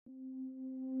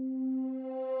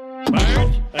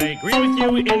I agree with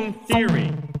you in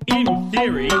theory. In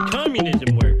theory,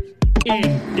 communism works.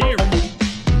 In theory.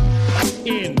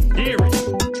 In theory.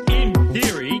 In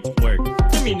theory,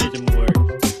 works. Communism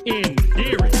works. In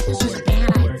theory. This is a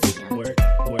bad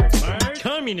idea. Works.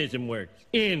 Communism works.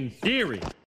 In theory.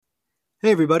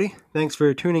 Hey everybody, thanks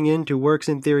for tuning in to Works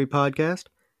in Theory podcast.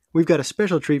 We've got a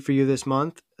special treat for you this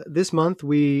month. This month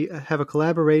we have a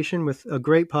collaboration with a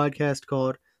great podcast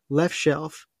called Left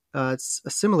Shelf. It's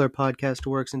a similar podcast to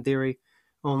Works in Theory,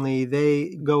 only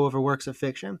they go over works of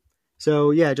fiction. So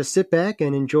yeah, just sit back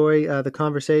and enjoy the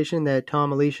conversation that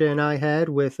Tom, Alicia, and I had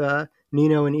with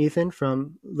Nino and Ethan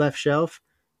from Left Shelf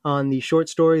on the short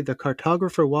story The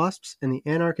Cartographer Wasps and the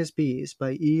Anarchist Bees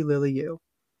by E. Lily Yu.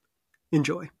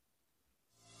 Enjoy.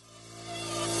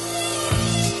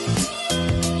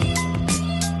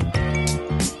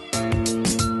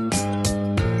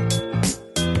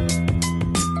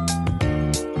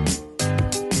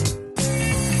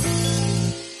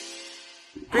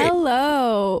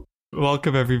 Hello.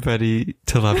 Welcome everybody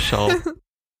to Left Shelf.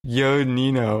 Yo,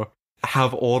 Nino,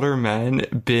 have older men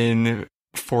been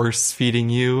force feeding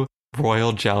you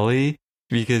royal jelly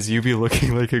because you be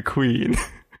looking like a queen?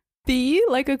 Bee?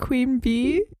 Like a queen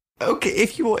bee? Okay,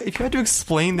 if you had to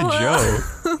explain the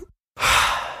joke.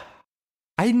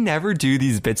 I never do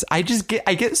these bits. I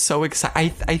get so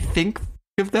excited. I think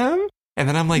of them and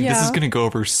then I'm like, this is gonna go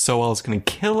over so well. It's gonna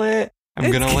kill it. I'm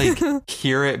gonna like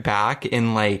hear it back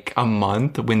in like a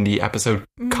month when the episode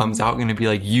comes out. I'm gonna be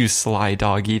like, you sly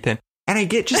dog, Ethan. And I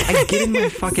get in my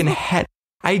fucking head.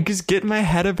 I just get in my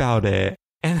head about it,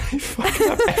 and I fuck it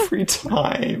up every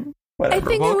time. Whatever. I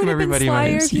think Welcome it would have been everybody. My slyer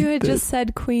name's if you had Ethan. just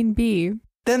said queen bee.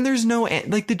 Then there's no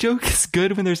like the joke is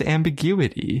good when there's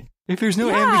ambiguity. If there's no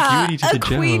ambiguity to the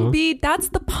joke, a queen bee. That's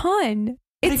the pun.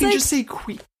 I It's can like just say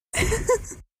queen.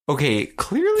 Okay,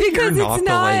 clearly Because you're it's not the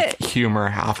not- like humor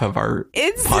half of our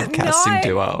it's podcasting not.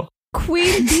 duo.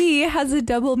 Queen bee has a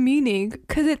double meaning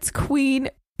because it's queen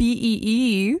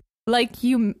bee like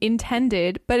you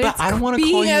intended, but it's I want to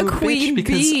being call you a queen bitch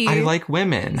because bee. I like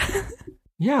women.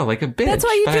 Yeah, like a bitch. That's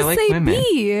why you but just I like say women.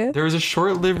 bee. There was a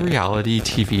short-lived reality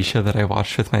TV show that I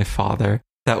watched with my father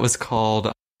that was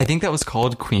called, I think that was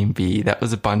called Queen Bee. That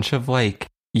was a bunch of like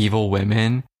evil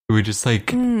women who would just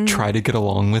like try to get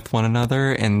along with one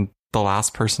another, and the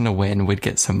last person to win would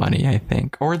get some money, I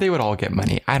think. Or they would all get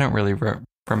money. I don't really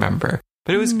remember.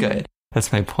 But it was good.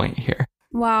 That's my point here.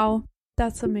 Wow,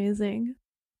 that's amazing.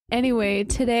 Anyway,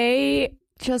 today,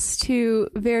 just to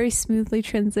very smoothly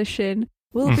transition,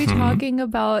 we'll be talking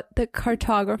about the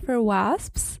cartographer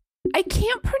wasps. I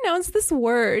can't pronounce this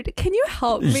word. Can you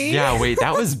help me? Yeah, wait,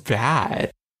 that was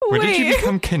bad. When did you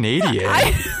become Canadian?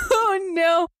 Oh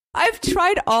no. I've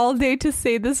tried all day to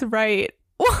say this right.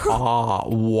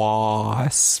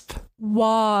 Wasp.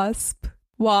 Wasp.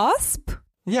 Wasp?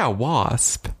 Yeah,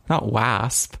 wasp. Not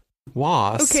wasp.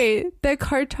 Wasp. Okay, the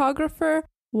cartographer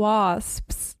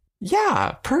wasps.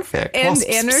 Yeah, perfect. And Wasps.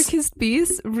 anarchist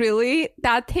bees? Really?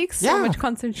 That takes so Yeah. much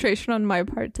concentration on my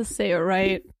part to say it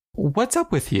right. What's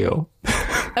up with you?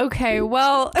 Okay,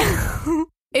 well,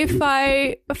 if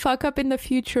I fuck up in the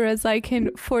future, as I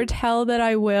can foretell that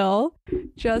I will,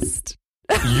 just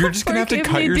You're just gonna have to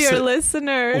forgive cut me, dear yourself.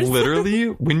 listeners. Literally,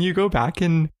 when you go back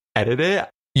and edit it,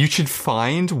 you should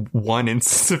find one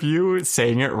instance of you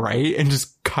saying it right and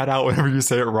just cut out whenever you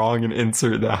say it wrong and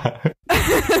insert that.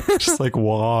 Just like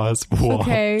wasp.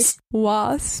 Okay,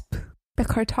 wasp. The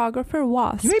cartographer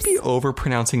wasps. You may be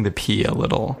overpronouncing the P a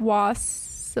little.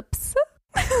 Wasps.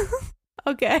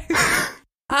 Okay.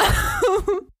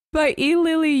 By E.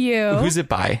 Lily Yu. Who's it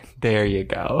by? There you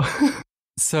go.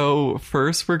 So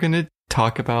first we're going to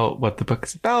talk about what the book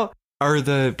is about, are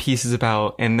the pieces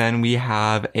about, and then we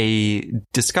have a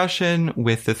discussion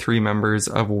with the three members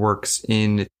of Works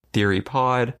in Theory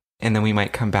Pod, and then we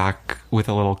might come back with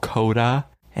a little coda,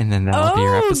 and then that'll be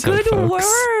your episode, good folks.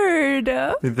 word.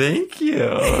 Thank you.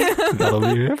 That'll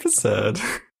be your episode.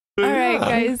 All right,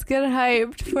 guys, get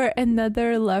hyped for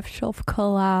another Left Shelf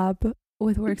collab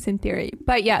with Works in Theory.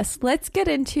 But yes, let's get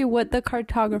into what the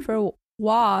cartographer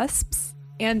wasps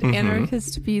and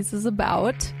anarchist bees is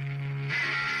about.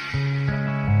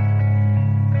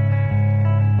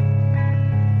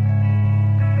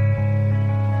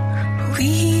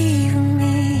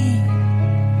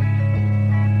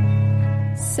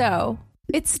 So,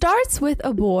 it starts with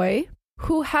a boy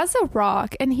who has a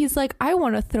rock and he's like, I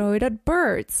want to throw it at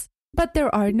birds. But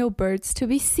there are no birds to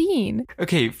be seen.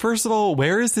 Okay, first of all,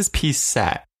 where is this piece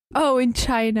set? Oh, in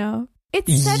China.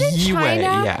 It's set in Yue, China.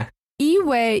 yeah.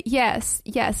 Yiwei, yes,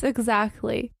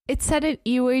 exactly. It's set in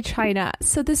Yiwei, China.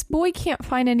 So this boy can't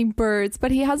find any birds,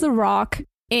 but he has a rock,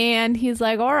 and he's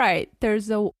like, all right, there's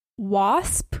a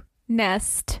wasp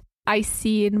nest I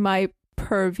see in my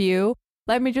purview.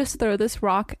 Let me just throw this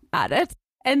rock at it.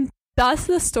 And thus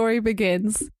the story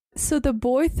begins. So the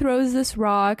boy throws this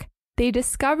rock. They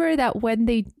discover that when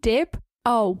they dip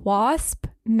a wasp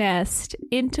nest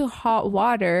into hot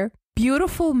water,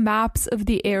 beautiful maps of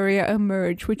the area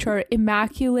emerge, which are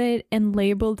immaculate and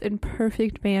labeled in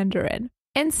perfect Mandarin.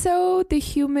 And so the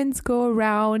humans go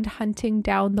around hunting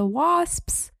down the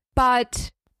wasps, but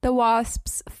the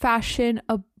wasps fashion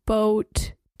a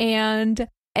boat and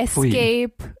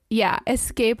escape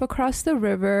across the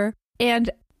river and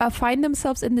find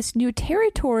themselves in this new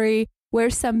territory where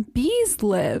some bees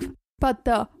live. But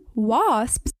the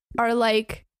wasps are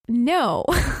like, no,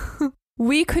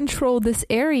 we control this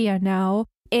area now,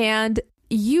 and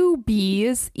you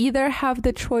bees either have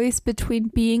the choice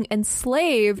between being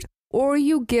enslaved or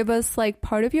you give us like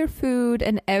part of your food,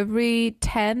 and every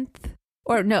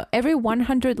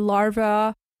 100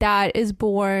 larva that is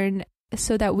born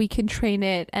so that we can train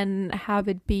it and have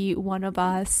it be one of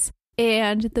us.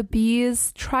 And the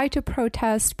bees try to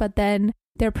protest, but then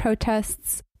their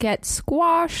protests get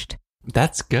squashed.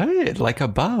 That's good. Like a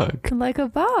bug. Like a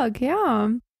bug, yeah.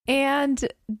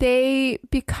 And they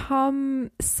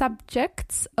become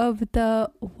subjects of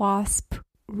the wasp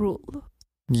rule.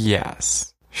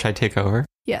 Yes. Should I take over?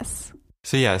 Yes.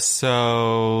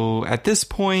 So at this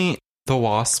point, the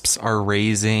wasps are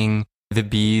raising the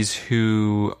bees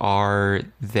who are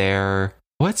their,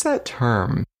 what's that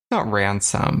term? Not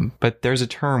ransom, but there's a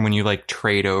term when you like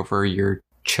trade over your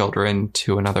children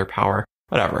to another power.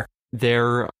 Whatever.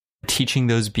 They're teaching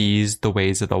those bees the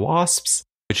ways of the wasps,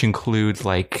 which include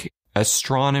like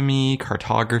astronomy,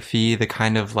 cartography, the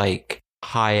kind of like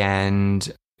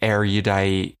high-end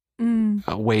erudite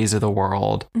ways of the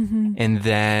world. Mm-hmm. And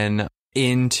then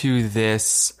into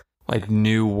this like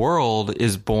new world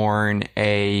is born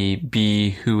a bee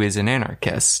who is an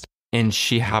anarchist. And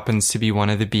she happens to be one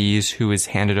of the bees who is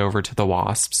handed over to the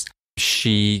wasps.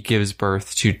 She gives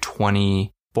birth to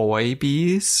 20 boy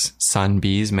bees, son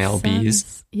bees, male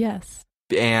bees. Yes.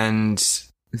 And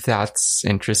that's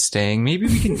interesting. Maybe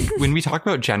we can, when we talk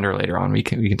about gender later on, we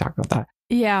can talk about that.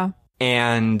 Yeah.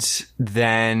 And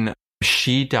then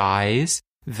she dies.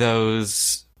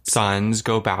 Those sons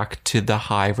go back to the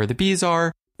hive where the bees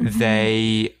are.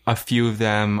 Mm-hmm. A few of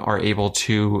them are able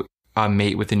to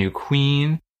mate with the new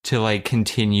queen to like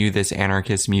continue this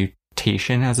anarchist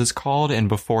mutation, as it's called. And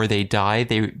before they die,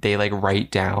 they like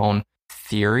write down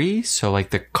theory. So like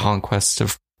the conquest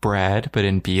of bread, but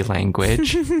in bee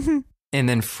language. And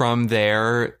then from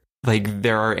there, like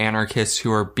there are anarchists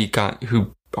who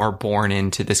are born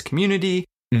into this community.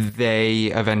 They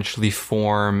eventually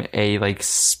form a like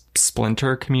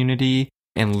splinter community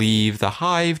and leave the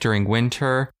hive during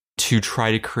winter to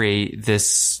try to create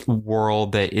this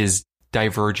world that is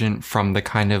divergent from the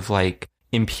kind of like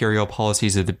imperial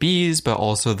policies of the bees, but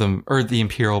also the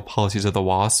imperial policies of the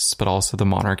wasps, but also the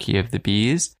monarchy of the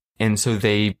bees. And so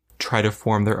they try to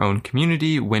form their own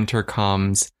community. Winter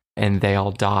comes and they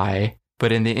all die.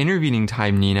 But in the intervening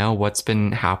time, Nina, what's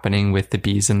been happening with the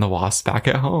bees and the wasps back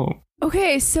at home?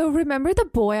 Okay, so remember the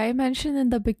boy I mentioned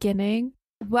in the beginning?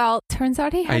 Well, turns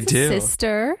out he has a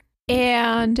sister,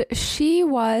 and she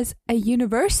was a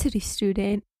university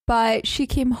student, but she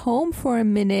came home for a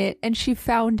minute and she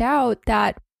found out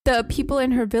that the people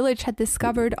in her village had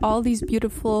discovered all these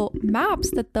beautiful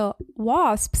maps that the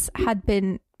wasps had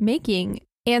been making.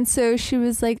 And so she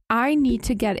was like, I need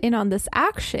to get in on this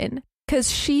action,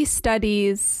 because she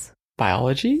studies...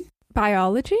 Biology?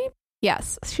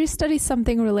 Yes, she studies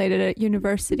something related at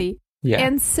university. Yeah.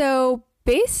 And so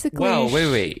basically... Well,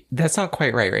 wait. That's not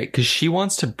quite right? Because she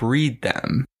wants to breed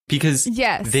them. Because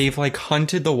they've like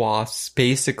hunted the wasps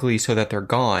basically so that they're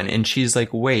gone. And she's like,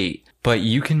 wait, but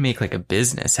you can make like a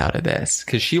business out of this.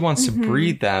 Because she wants to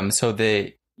breed them so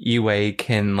that UA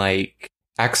can like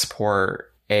export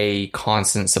a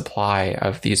constant supply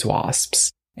of these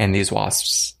wasps and these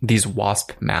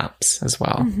wasp maps as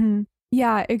well. Mm-hmm.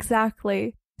 Yeah,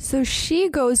 exactly. So she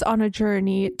goes on a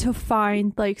journey to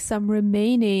find like some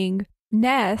remaining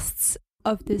nests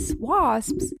of these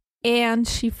wasps, and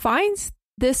she finds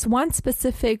this one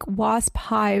specific wasp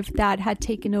hive that had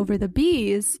taken over the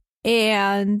bees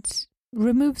and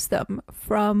removes them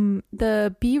from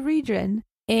the bee region.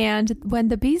 And when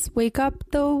the bees wake up,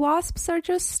 the wasps are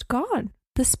just gone.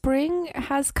 The spring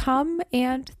has come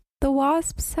and the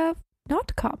wasps have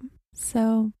not come.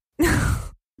 So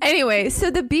anyway,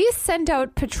 so the bees send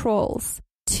out patrols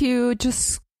to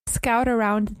just scout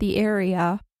around the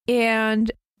area,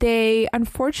 and they,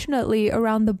 unfortunately,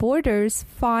 around the borders,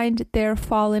 find their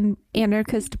fallen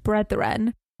anarchist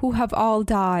brethren who have all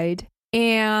died.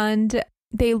 And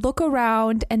they look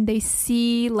around and they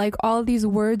see like all these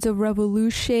words of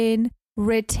revolution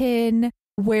written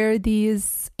where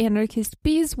these anarchist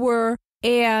bees were,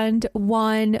 and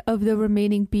one of the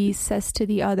remaining bees says to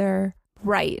the other,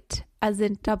 "Right," as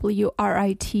in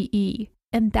WRITE.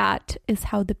 And that is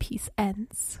how the piece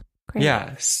ends. Great.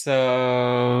 Yeah,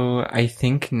 so I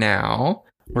think now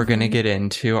we're going to get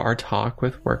into our talk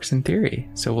with Works in Theory.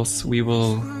 So we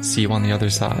will see you on the other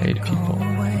side, people.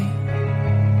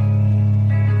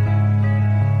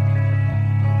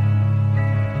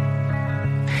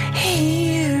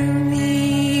 Hear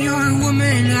me, your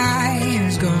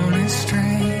womanize gone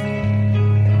astray.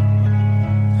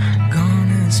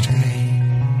 Gone astray.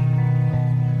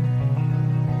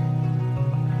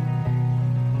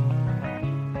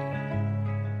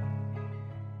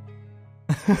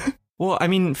 Well, I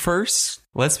mean, first,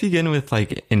 let's begin with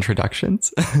like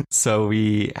introductions. So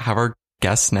we have our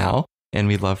guests now, and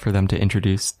we'd love for them to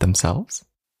introduce themselves.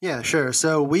 Yeah, sure.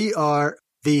 So we are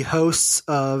the hosts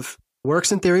of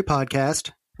Works in Theory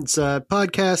podcast. It's a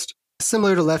podcast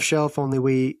similar to Left Shelf, only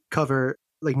we cover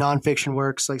like nonfiction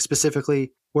works, like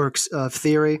specifically works of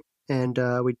theory, and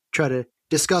we try to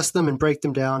discuss them and break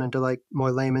them down into like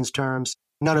more layman's terms.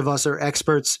 None of us are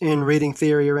experts in reading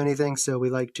theory or anything, so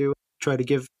we like to try to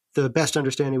give the best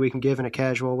understanding we can give in a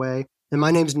casual way. And my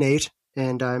name's Nate,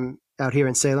 and I'm out here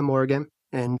in Salem, Oregon,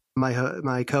 and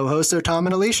my co-hosts are Tom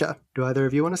and Alicia. Do either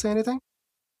of you want to say anything?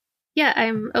 Yeah,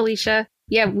 I'm Alicia.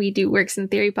 Yeah, we do Works in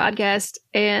Theory podcast,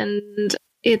 and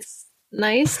it's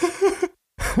nice.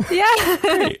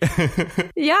 Yeah.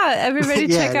 Yeah, everybody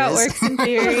check out Works in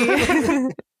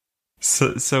Theory.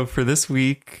 So for this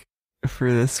week,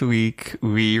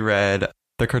 we read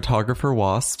The Cartographer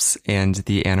Wasps and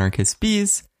the Anarchist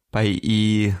Bees by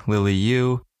E. Lily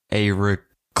Yu, a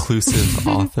reclusive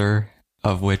author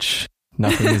of which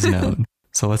nothing is known.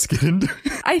 So let's get into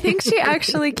it. I think she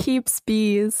actually keeps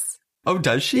bees. Oh,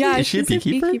 does she? Yeah, is she a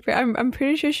beekeeper? I'm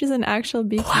pretty sure she's an actual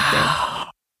beekeeper.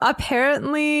 Wow.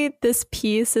 Apparently, this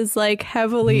piece is like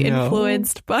heavily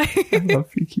influenced by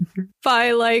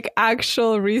by like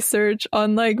actual research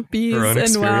on like bees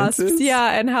and wasps.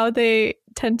 Yeah, and how they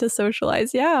tend to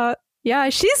socialize. Yeah,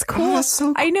 she's cool. Oh, so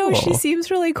cool. I know, she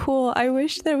seems really cool. I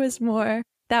wish there was more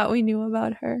that we knew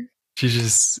about her. She's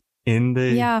just in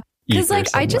the because like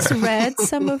I just read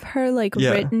some of her like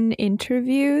written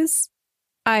interviews.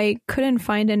 I couldn't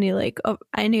find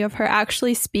any of her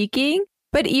actually speaking.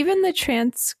 But even the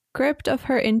transcript of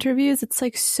her interviews, it's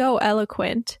like so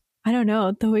eloquent. I don't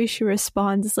know, the way she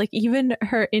responds, like even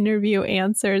her interview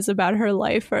answers about her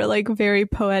life are like very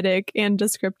poetic and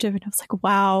descriptive. And I was like,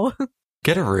 wow.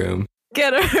 Get a room.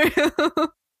 Get a room.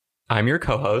 I'm your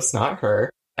co-host, not her.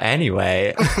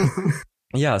 Anyway.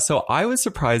 Yeah, so I was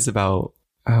surprised about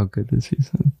how good this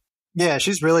piece is. Yeah,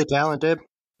 she's really talented.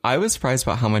 I was surprised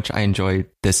about how much I enjoyed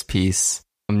this piece.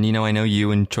 Nino, I know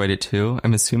you enjoyed it too.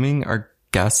 I'm assuming our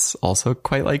guests also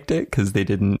quite liked it because they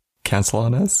didn't cancel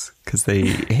on us because they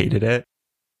hated it.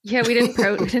 Yeah, we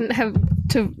didn't have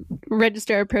to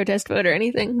register a protest vote or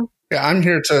anything. Yeah, I'm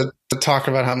here to talk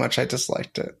about how much I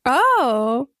disliked it.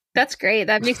 Oh, that's great.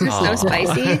 That makes it so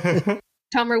spicy.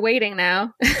 Tom, we're waiting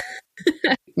now.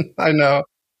 I know.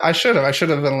 I should have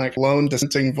been like lone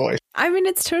dissenting voice. I mean,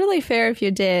 it's totally fair if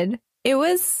you did. It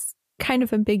was kind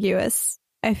of ambiguous,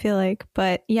 I feel like,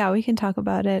 but yeah, we can talk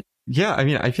about it. Yeah, I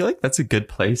mean, I feel like that's a good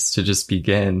place to just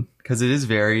begin because it is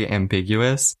very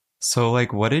ambiguous. So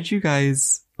like, what did you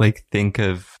guys like think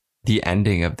of the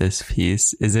ending of this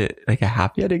piece? Is it like a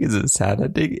happy ending? Is it a sad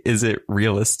ending? Is it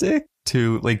realistic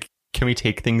to like, can we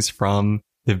take things from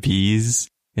the bees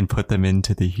and put them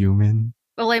into the human?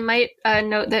 Well, I might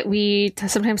note that we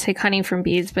sometimes take honey from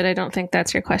bees, but I don't think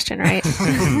that's your question, right?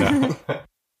 No.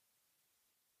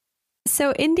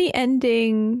 So in the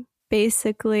ending,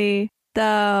 basically,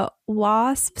 the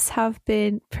wasps have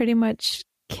been pretty much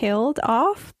killed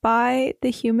off by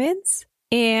the humans,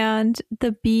 and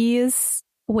the bees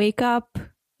wake up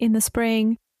in the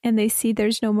spring and they see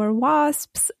there's no more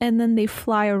wasps, and then they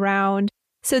fly around.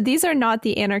 So these are not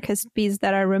the anarchist bees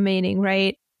that are remaining,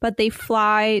 right? But they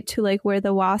fly to like where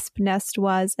the wasp nest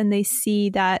was, and they see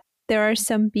that there are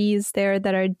some bees there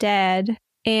that are dead,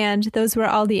 and those were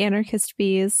all the anarchist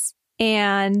bees.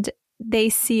 And they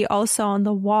see also on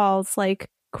the walls like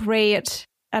great,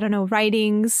 I don't know,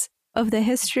 writings of the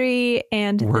history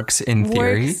and Works in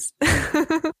Theory.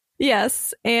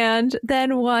 Yes. And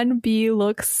then one bee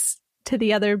looks to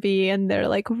the other bee and they're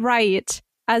like, right,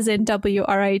 as in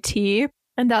WRIT.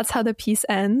 And that's how the piece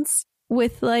ends,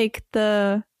 with like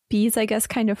the bees, I guess,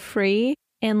 kind of free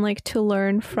and like to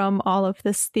learn from all of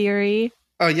this theory.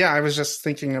 Oh yeah, I was just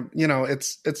thinking of,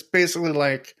 it's basically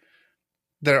like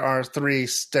there are three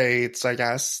states, I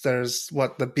guess. There's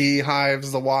the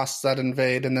beehives, the wasps that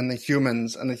invade, and then the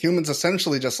humans. And the humans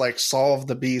essentially just like solve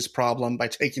the bees problem by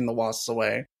taking the wasps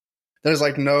away. There's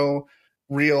like no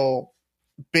real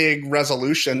big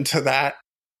resolution to that.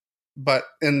 But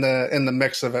in the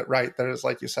mix of it, right, there's,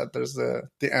 like you said, there's the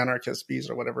anarchist bees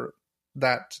or whatever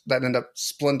that end up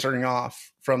splintering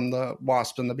off from the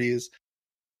wasp and the bees.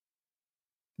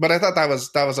 But I thought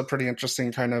that was a pretty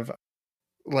interesting kind of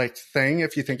like thing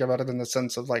if you think about it in the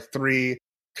sense of like three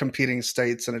competing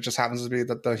states, and it just happens to be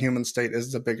that the human state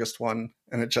is the biggest one,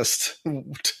 and it just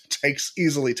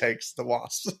easily takes the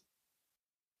wasps.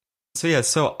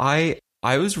 So I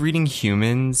was reading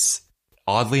humans,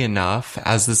 oddly enough,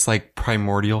 as this like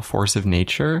primordial force of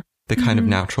nature, the kind of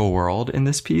natural world in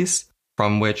this piece,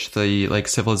 from which the like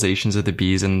civilizations of the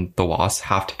bees and the wasps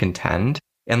have to contend.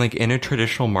 And like in a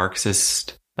traditional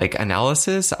Marxist like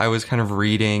analysis, I was kind of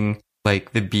reading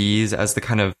like the bees as the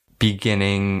kind of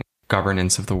beginning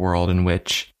governance of the world, in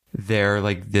which they're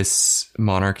like this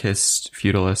monarchist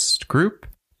feudalist group.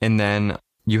 And then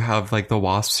you have like the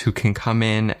wasps who can come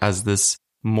in as this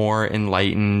more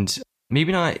enlightened,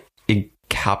 maybe not a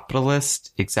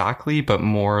capitalist exactly, but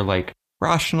more like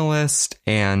rationalist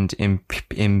and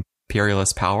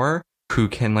imperialist power, who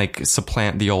can like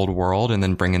supplant the old world and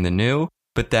then bring in the new.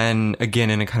 But then again,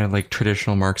 in a kind of like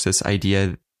traditional Marxist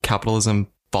idea, capitalism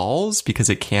falls because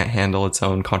it can't handle its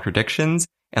own contradictions.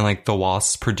 And like the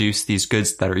wasps produce these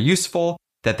goods that are useful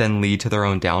that then lead to their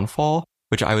own downfall,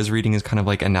 which I was reading is kind of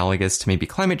like analogous to maybe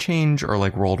climate change or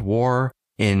like world war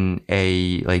in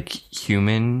a like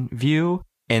human view.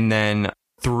 And then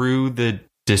through the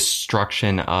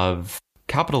destruction of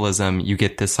capitalism, you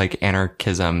get this like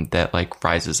anarchism that like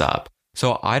rises up.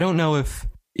 So I don't know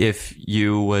if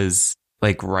you was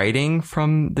like writing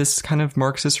from this kind of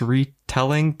Marxist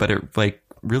retelling, but it like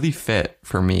really fit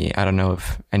for me. I don't know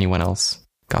if anyone else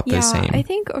got the same. I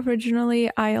think originally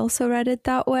I also read it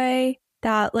that way,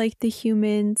 that like the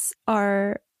humans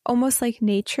are almost like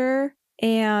nature,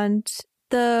 and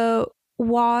the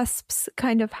wasps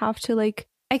kind of have to like,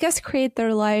 I guess, create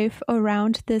their life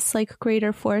around this like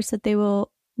greater force that they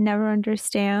will never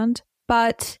understand.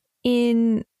 But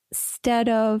instead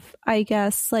of, I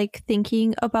guess, like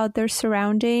thinking about their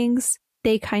surroundings,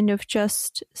 they kind of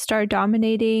just start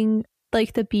dominating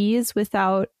like the bees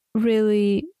without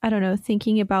really, I don't know,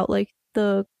 thinking about like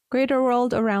the greater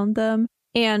world around them.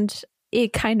 And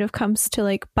it kind of comes to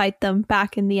like bite them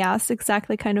back in the ass,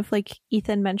 exactly kind of like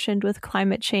Ethan mentioned with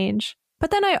climate change.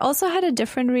 But then I also had a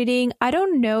different reading. I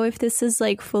don't know if this is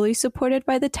like fully supported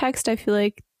by the text. I feel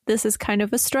like this is kind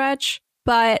of a stretch.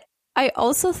 But I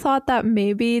also thought that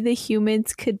maybe the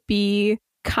humans could be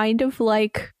kind of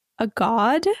like a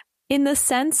god, in the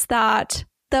sense that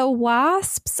the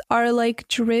wasps are like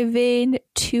driven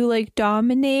to like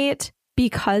dominate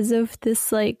because of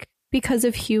this, like because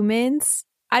of humans.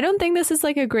 I don't think this is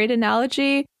like a great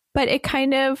analogy, but it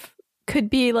kind of could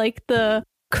be like the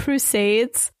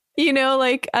Crusades, you know,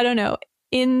 like, I don't know,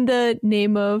 in the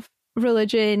name of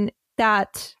religion,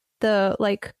 that the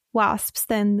like wasps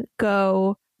then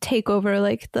go take over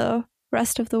like the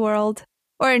rest of the world,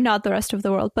 or not the rest of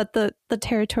the world, but the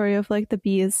territory of like the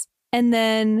bees. And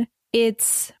then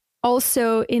it's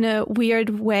also in a weird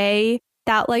way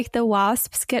that like the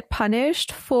wasps get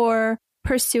punished for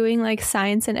pursuing like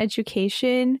science and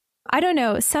education. I don't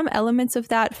know, some elements of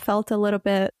that felt a little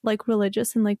bit like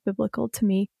religious and like biblical to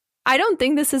me. I don't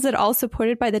think this is at all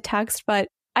supported by the text, but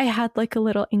I had like a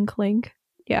little inkling.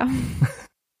 Yeah.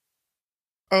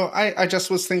 Oh, I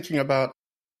just was thinking about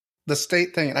the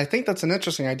state thing. I think that's an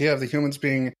interesting idea of the humans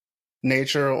being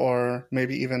nature or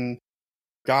maybe even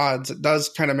gods. It does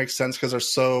kind of make sense because they're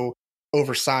so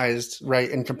oversized, right?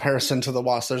 In comparison to the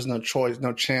wasps, there's no choice,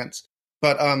 no chance.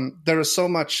 But there is so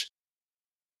much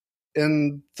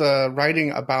in the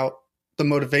writing about the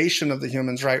motivation of the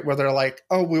humans, right? Where they're like,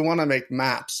 oh, we want to make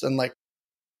maps and like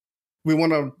we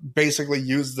want to basically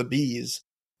use the bees,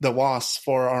 the wasps,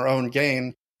 for our own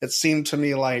gain. It seemed to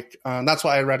me like that's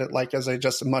why I read it like as a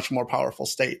just a much more powerful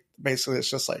state. Basically, it's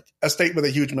just like a state with a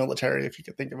huge military, if you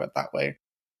could think of it that way,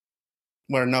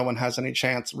 where no one has any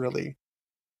chance really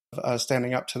of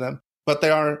standing up to them. But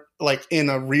they are like in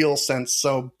a real sense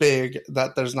so big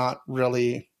that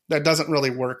that doesn't really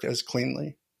work as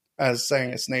cleanly as saying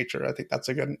it's nature. I think that's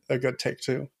a good take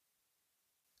too.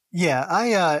 Yeah,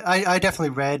 I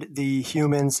definitely read the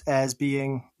humans as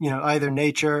being, either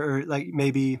nature or like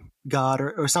maybe God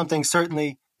or something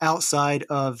certainly outside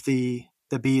of the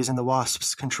bees and the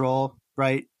wasps' control,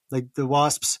 right? Like the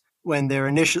wasps, when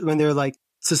they're like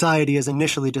society is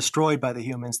initially destroyed by the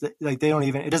humans, like they don't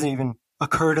even, it doesn't even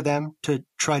occur to them to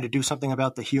try to do something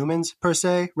about the humans per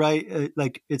se, right?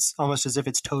 Like it's almost as if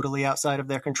it's totally outside of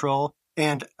their control.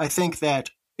 And I think that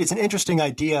it's an interesting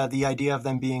idea, the idea of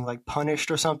them being like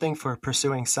punished or something for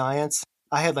pursuing science.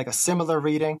 I had like a similar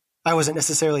reading. I wasn't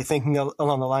necessarily thinking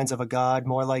along the lines of a god,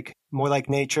 more like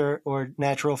nature or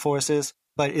natural forces,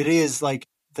 but it is like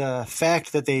the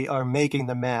fact that they are making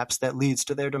the maps that leads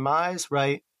to their demise,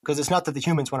 right? Because it's not that the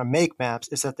humans want to make maps,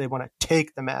 it's that they want to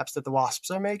take the maps that the wasps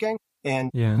are making.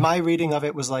 And my reading of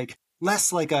it was like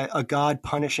less like a god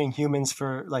punishing humans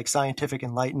for like scientific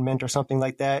enlightenment or something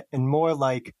like that, and more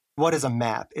like, what is a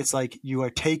map? It's like you are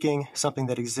taking something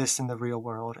that exists in the real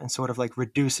world and sort of like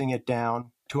reducing it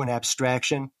down to an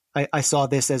abstraction. I saw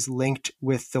this as linked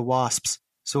with the wasps'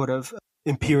 sort of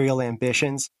imperial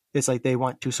ambitions. It's like they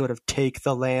want to sort of take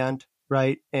the land,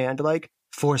 right, and like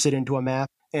force it into a map.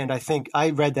 And I think I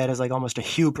read that as like almost a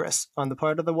hubris on the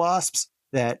part of the wasps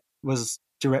that was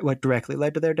what directly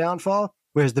led to their downfall.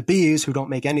 Whereas the bees, who don't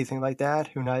make anything like that,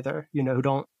 who neither, who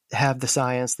don't have the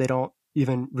science, they don't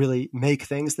even really make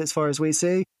things as far as we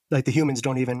see. Like the humans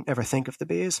don't even ever think of the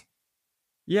bees.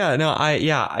 Yeah, no,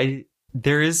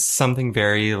 there is something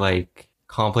very like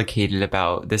complicated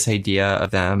about this idea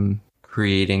of them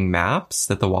creating maps,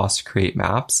 that the wasps create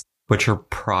maps, which are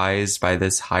prized by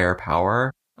this higher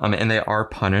power. And they are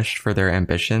punished for their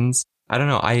ambitions. I don't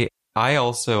know.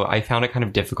 I found it kind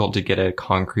of difficult to get a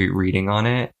concrete reading on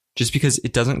it, just because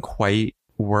it doesn't quite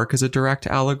work as a direct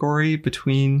allegory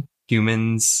between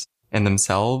humans and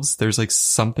themselves. There's like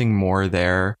something more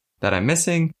there that I'm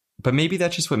missing, but maybe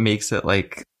that's just what makes it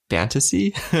like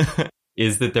fantasy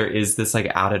is that there is this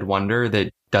like added wonder that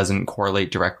doesn't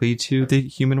correlate directly to the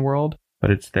human world,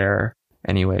 but it's there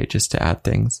anyway, just to add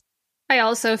things. I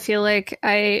also feel like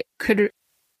I could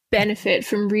benefit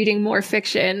from reading more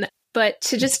fiction, but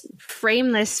to just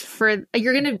frame this for,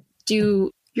 you're going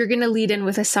to lead in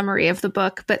with a summary of the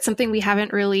book, but something we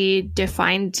haven't really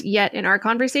defined yet in our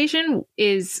conversation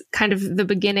is kind of the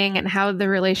beginning and how the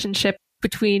relationship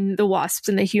between the wasps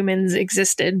and the humans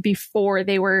existed before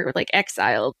they were like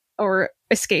exiled or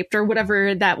escaped or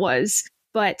whatever that was.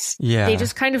 But they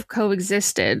just kind of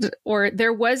coexisted, or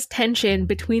there was tension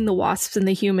between the wasps and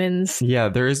the humans. Yeah,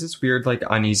 there is this weird like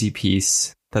uneasy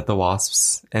peace that the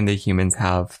wasps and the humans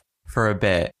have for a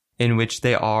bit, in which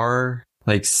they are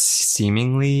like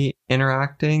seemingly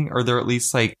interacting, or they're at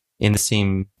least like in the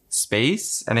same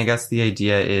space. And I guess the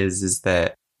idea is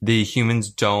that the humans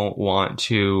don't want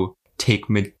to take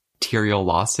material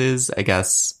losses, I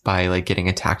guess, by like getting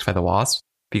attacked by the wasps,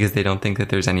 because they don't think that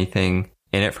there's anything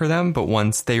in it for them. But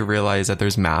once they realize that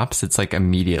there's maps, it's like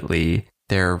immediately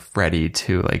they're ready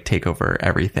to like take over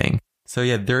everything. So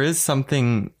yeah, there is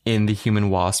something in the human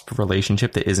wasp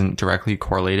relationship that isn't directly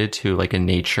correlated to like a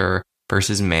nature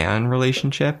versus man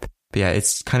relationship. But yeah,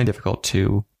 it's kind of difficult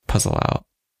to puzzle out.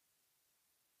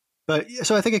 But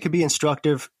so I think it could be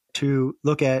instructive to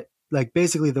look at like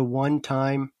basically the one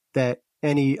time that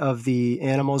any of the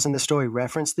animals in the story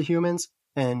reference the humans.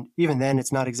 And even then,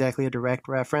 it's not exactly a direct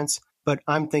reference. But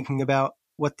I'm thinking about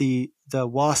what the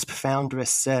wasp foundress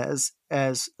says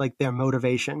as like their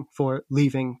motivation for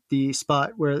leaving the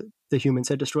spot where the humans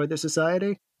had destroyed their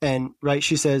society. And right,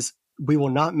 she says, "We will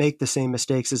not make the same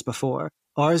mistakes as before.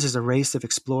 Ours is a race of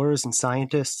explorers and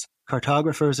scientists,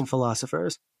 cartographers and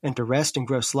philosophers, and to rest and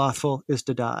grow slothful is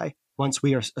to die. Once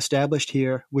we are established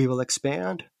here, we will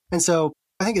expand." And so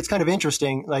I think it's kind of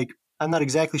interesting. Like, I'm not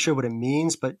exactly sure what it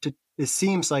means, but it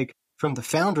seems like from the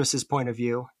foundress's point of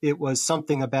view, it was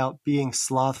something about being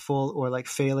slothful or like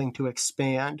failing to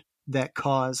expand that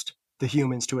caused the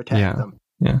humans to attack them.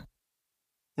 Yeah.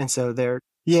 And so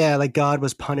like God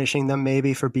was punishing them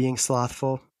maybe for being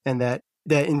slothful, and that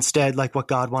instead, like what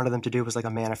God wanted them to do was like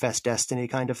a manifest destiny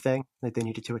kind of thing. Like they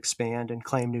needed to expand and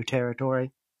claim new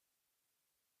territory.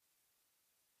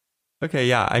 Okay,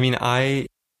 yeah. I mean, I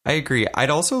agree. I'd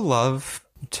also love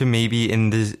to maybe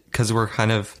because we're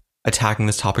kind of attacking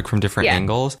this topic from different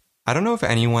angles. I don't know if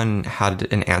anyone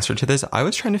had an answer to this. I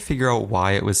was trying to figure out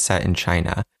why it was set in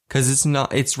China, because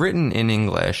it's written in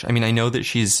English. I mean, I know that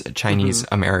she's Chinese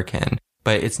American,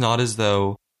 but it's not as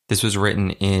though this was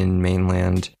written in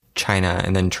mainland China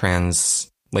and then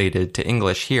translated to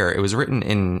English here. It was written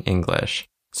in English.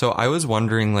 So I was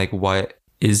wondering like what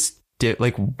is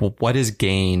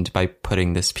gained by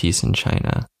putting this piece in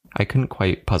China? I couldn't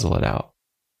quite puzzle it out.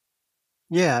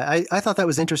 Yeah, I thought that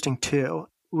was interesting too.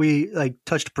 We like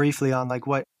touched briefly on like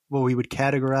what we would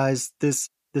categorize this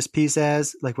piece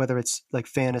as, like whether it's like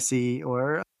fantasy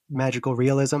or magical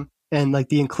realism. And like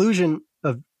the inclusion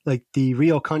of like the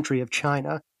real country of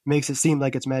China makes it seem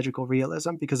like it's magical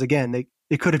realism, because again,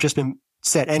 it could have just been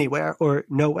set anywhere or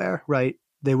nowhere, right?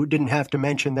 they didn't have to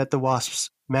mention that the WASP's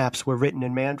maps were written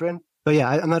in Mandarin. But yeah,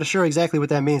 I'm not sure exactly what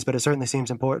that means, but it certainly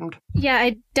seems important. Yeah,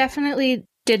 I definitely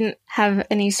didn't have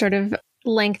any sort of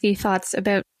lengthy thoughts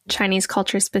about Chinese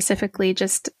culture specifically.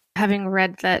 Just having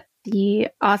read that the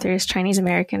author is Chinese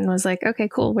American was like, okay,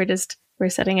 cool. We're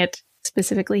setting it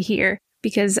specifically here,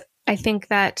 because I think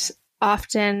that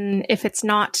often if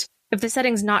the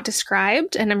setting's not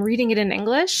described and I'm reading it in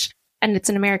English and it's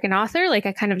an American author, like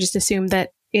I kind of just assume that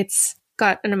it's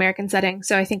got an American setting.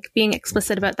 So I think being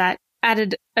explicit about that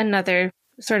added another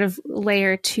sort of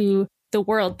layer to the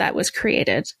world that was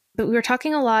created. But we were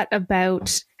talking a lot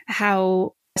about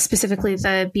how specifically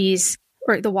the bees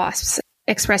or the wasps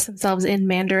express themselves in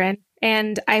Mandarin.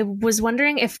 And I was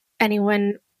wondering if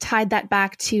anyone tied that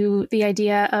back to the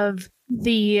idea of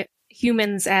the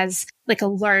humans as like a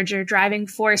larger driving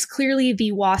force. Clearly,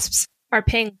 the wasps are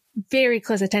paying very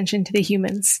close attention to the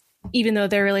humans, even though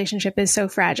their relationship is so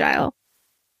fragile.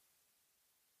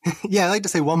 Yeah, I'd like to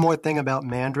say one more thing about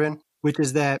Mandarin, which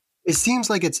is that it seems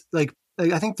like it's like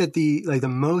I think that the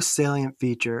most salient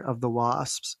feature of the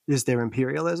wasps is their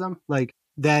imperialism. Like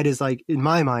that is like, in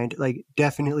my mind, like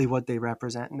definitely what they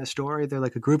represent in the story. They're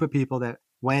like a group of people that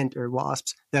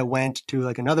wasps that went to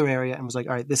like another area and was like,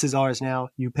 all right, this is ours now.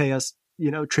 You pay us,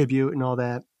 tribute and all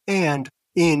that. And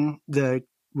in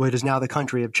what is now the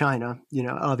country of China,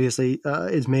 obviously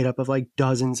is made up of like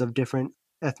dozens of different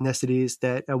ethnicities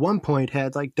that at one point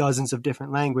had like dozens of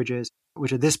different languages,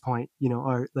 which at this point,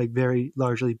 are like very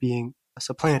largely being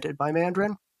supplanted by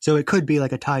Mandarin. So it could be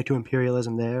like a tie to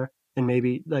imperialism there. And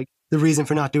maybe like the reason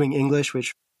for not doing English,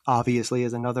 which obviously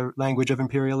is another language of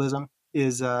imperialism,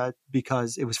 is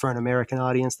because it was for an American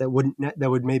audience that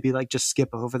would maybe like just skip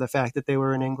over the fact that they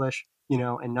were in English,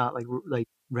 and not like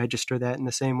register that in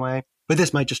the same way. But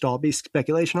this might just all be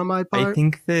speculation on my part. I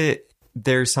think that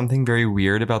there's something very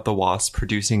weird about the wasps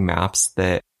producing maps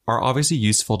that are obviously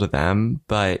useful to them,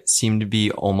 but seem to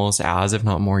be almost as, if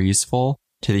not more useful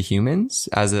to the humans,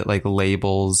 as it like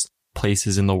labels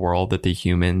places in the world that the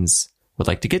humans would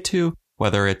like to get to,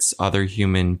 whether it's other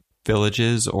human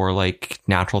villages or like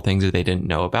natural things that they didn't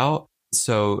know about.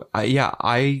 So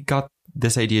I got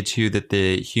this idea too, that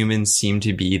the humans seem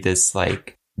to be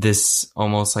this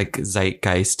almost like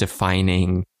zeitgeist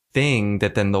defining thing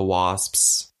that then the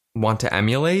wasps want to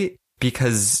emulate,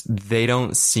 because they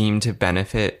don't seem to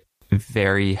benefit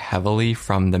very heavily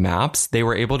from the maps. They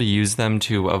were able to use them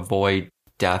to avoid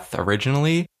death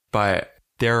originally, but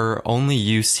their only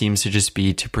use seems to just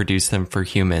be to produce them for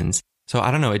humans. So I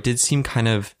don't know, it did seem kind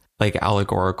of like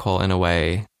allegorical in a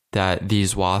way that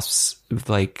these wasps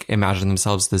like imagine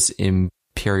themselves this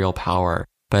imperial power,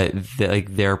 but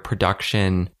their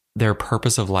production, their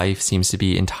purpose of life seems to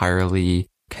be entirely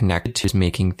connected to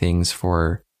making things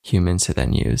for humans to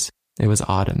then use. It was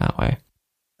odd in that way.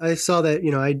 I saw that,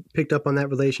 I picked up on that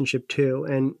relationship too.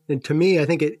 And to me, I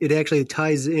think it actually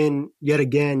ties in yet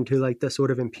again to like the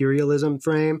sort of imperialism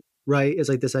frame, right? It's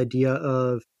like this idea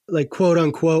of like quote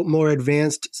unquote more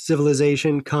advanced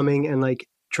civilization coming and like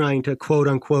trying to quote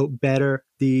unquote better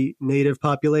the native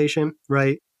population,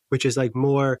 right? Which is like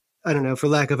more, I don't know, for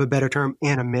lack of a better term,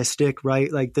 animistic,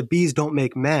 right? Like the bees don't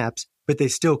make maps, but they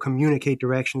still communicate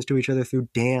directions to each other through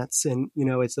dance. And,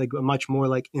 it's like a much more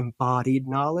like embodied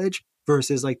knowledge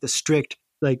versus like the strict,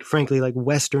 like frankly, like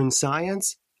Western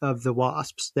science of the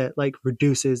wasps that like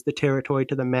reduces the territory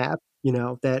to the map,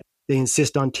 that they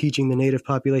insist on teaching the native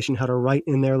population how to write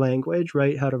in their language,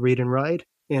 right? How to read and write.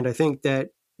 And I think that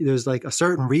there's like a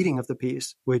certain reading of the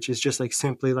piece, which is just like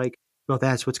simply like, well,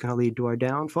 that's what's going to lead to our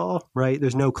downfall, right?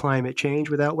 There's no climate change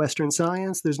without Western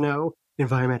science. There's no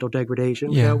environmental degradation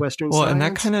without Western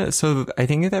science. And that so I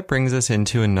think that brings us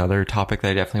into another topic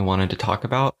that I definitely wanted to talk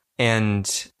about.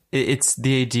 And it's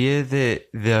the idea that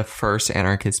the first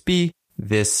anarchist bee,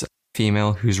 this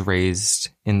female who's raised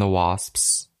in the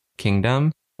wasps'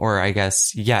 kingdom, or I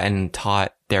guess, and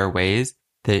taught their ways,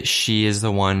 that she is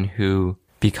the one who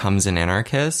becomes an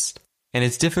anarchist. And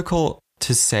it's difficult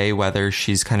to say whether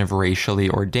she's kind of racially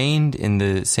ordained in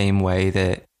the same way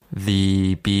that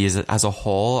the bees as a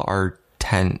whole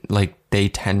they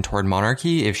tend toward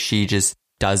monarchy, if she just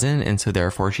doesn't, and so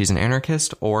therefore she's an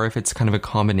anarchist, or if it's kind of a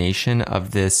combination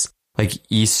of this like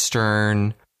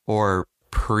Eastern or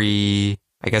pre-Western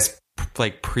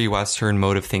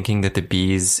mode of thinking that the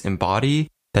bees embody,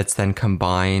 that's then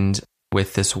combined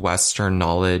with this Western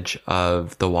knowledge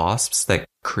of the wasps that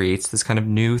creates this kind of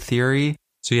new theory.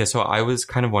 So I was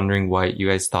kind of wondering what you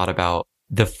guys thought about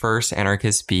the first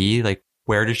anarchist bee. Like,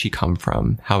 where did she come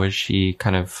from? How is she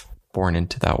kind of born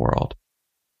into that world?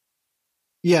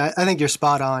 Yeah, I think you're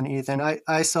spot on, Ethan.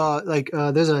 I saw like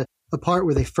there's a a part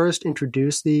where they first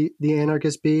introduce the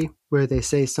anarchist bee, where they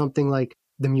say something like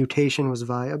the mutation was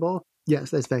viable.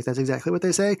 Yes, that's exactly what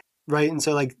they say, right? And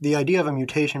so like the idea of a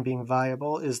mutation being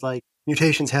viable is like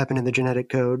mutations happen in the genetic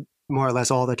code more or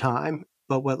less all the time,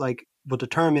 but what like will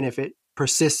determine if it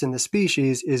persists in the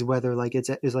species is whether like it's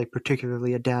is like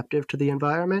particularly adaptive to the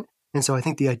environment. And so I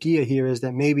think the idea here is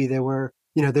that maybe there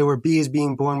were bees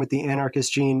being born with the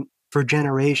anarchist gene for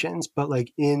generations, but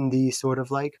like in the sort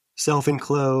of like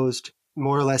self-enclosed,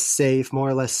 more or less safe, more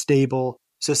or less stable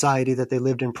society that they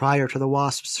lived in prior to the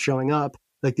wasps showing up,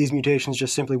 like these mutations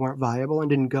just simply weren't viable and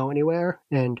didn't go anywhere.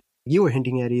 And you were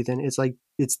hinting at, Ethan, it's like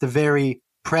it's the very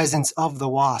presence of the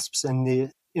wasps and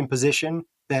the imposition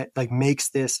that like makes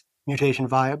this mutation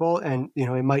viable. And, you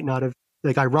know, it might not have,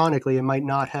 like ironically, it might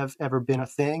not have ever been a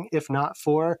thing if not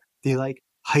for the like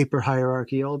hyper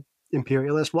hierarchical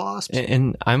imperialist wasps.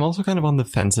 And I'm also kind of on the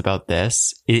fence about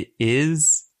this. It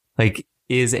is like,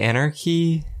 is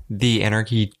anarchy, the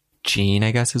anarchy gene,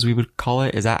 I guess as we would call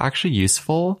it, is that actually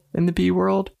useful in the bee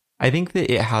world? I think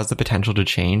that it has the potential to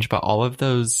change, but all of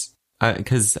those,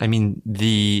 because I mean,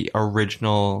 the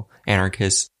original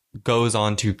anarchist goes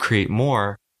on to create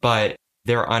more, but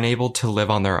they're unable to live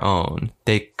on their own.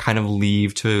 They kind of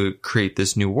leave to create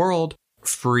this new world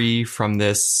free from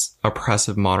this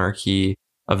oppressive monarchy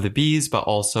of the bees, but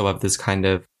also of this kind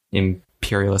of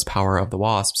imperialist power of the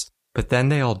wasps. But then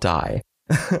they all die.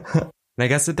 And I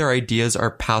guess that their ideas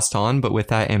are passed on, but with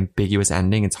that ambiguous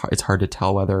ending, it's hard to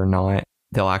tell whether or not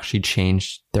they'll actually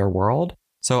change their world.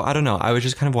 So I don't know. I was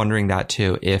just kind of wondering that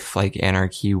too, if like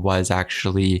anarchy was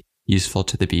actually useful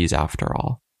to the bees after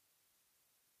all.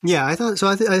 Yeah, I thought so.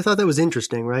 I thought that was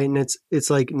interesting, right? And it's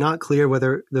like not clear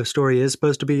whether the story is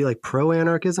supposed to be like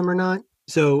pro-anarchism or not.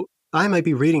 So I might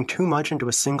be reading too much into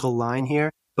a single line here,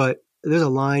 but there's a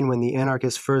line when the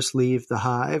anarchists first leave the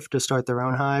hive to start their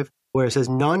own hive, where it says,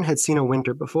 "None had seen a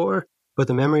winter before, but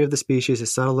the memory of the species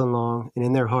is subtle and long, and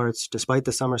in their hearts, despite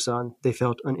the summer sun, they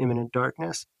felt an imminent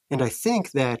darkness." And I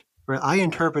think that, or I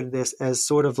interpreted this as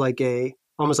sort of like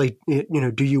almost like, you know,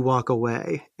 do you walk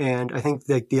away? And I think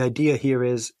that the idea here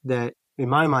is that, in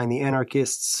my mind, the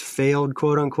anarchists failed,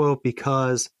 quote unquote,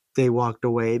 because they walked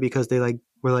away, because they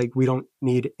were like, we don't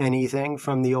need anything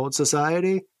from the old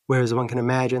society. Whereas one can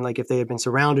imagine, like, if they had been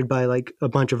surrounded by like a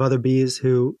bunch of other bees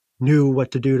who knew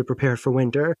what to do to prepare for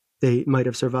winter, they might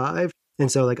have survived.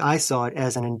 And so like I saw it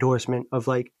as an endorsement of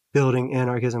like building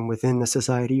anarchism within the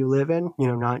society you live in, you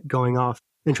know, not going off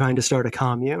and trying to start a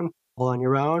commune all on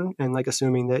your own and like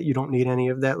assuming that you don't need any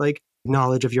of that like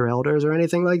knowledge of your elders or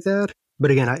anything like that.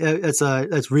 But again,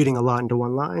 it's reading a lot into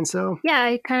one line. So yeah,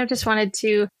 I kind of just wanted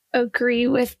to agree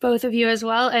with both of you as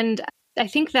well. And I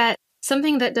think that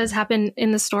something that does happen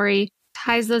in the story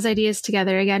ties those ideas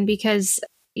together again, because,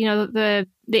 you know, the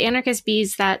anarchist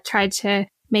bees that tried to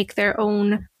make their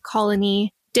own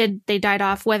colony they died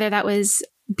off, whether that was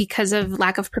because of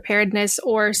lack of preparedness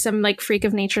or some like freak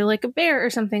of nature like a bear or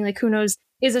something, like who knows,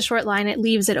 is a short line. It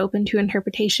leaves it open to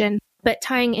interpretation. But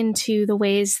tying into the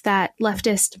ways that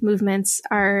leftist movements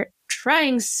are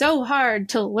trying so hard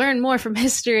to learn more from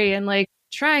history and like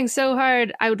trying so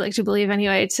hard, I would like to believe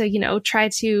anyway, to, you know, try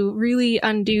to really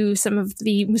undo some of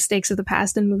the mistakes of the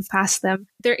past and move past them.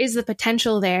 There is the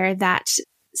potential there that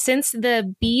since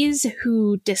the bees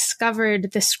who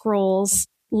discovered the scrolls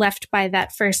left by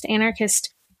that first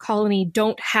anarchist colony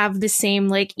don't have the same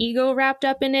like ego wrapped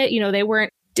up in it, you know, they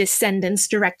weren't descendants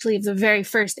directly of the very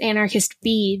first anarchist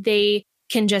bee, they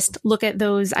can just look at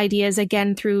those ideas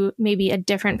again through maybe a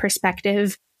different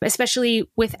perspective, especially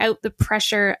without the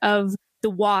pressure of the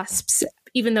wasps,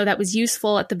 even though that was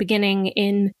useful at the beginning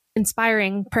in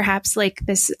inspiring perhaps like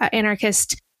this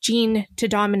anarchist gene to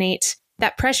dominate.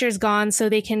 That pressure's gone, so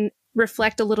they can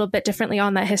reflect a little bit differently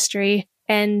on that history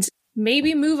and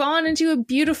maybe move on into a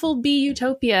beautiful bee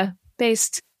utopia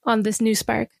based on this new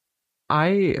spark. I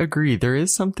agree. There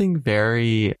is something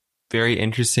very, very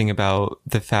interesting about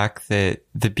the fact that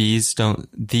the bees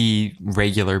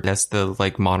the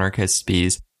like monarchist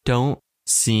bees don't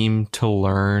seem to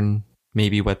learn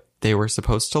maybe what they were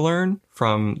supposed to learn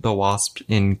from the wasp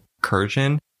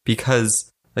incursion,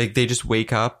 because like they just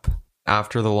wake up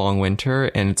after the long winter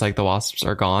and it's like the wasps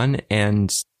are gone,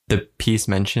 and the piece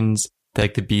mentions that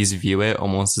like the bees view it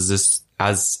almost as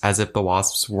if the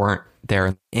wasps weren't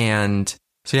there. And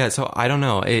so yeah, so I don't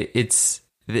know, it's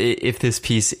if this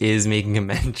piece is making a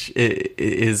mention, it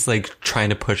is like trying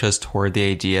to push us toward the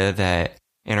idea that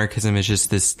anarchism is just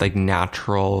this like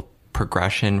natural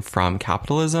progression from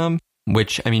capitalism,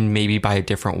 which, I mean, maybe by a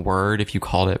different word, if you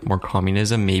called it more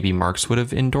communism, maybe Marx would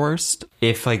have endorsed.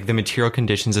 If like the material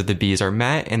conditions of the bees are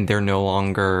met and they're no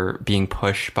longer being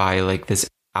pushed by like this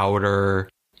outer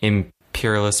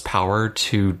imperialist power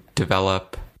to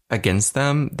develop against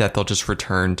them, that they'll just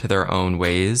return to their own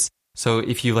ways. So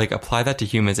if you like apply that to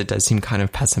humans, it does seem kind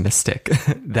of pessimistic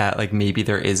that like maybe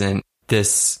there isn't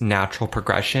this natural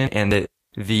progression, and that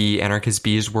the anarchist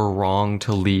bees were wrong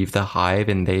to leave the hive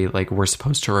and they like were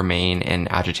supposed to remain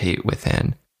and agitate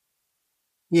within.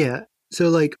 Yeah. So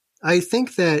like I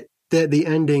think that the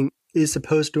ending is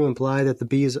supposed to imply that the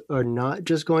bees are not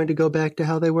just going to go back to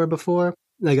how they were before.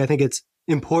 Like I think it's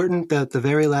important that the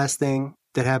very last thing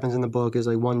that happens in the book is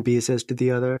like one bee says to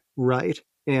the other, "Write."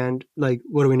 And like,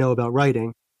 what do we know about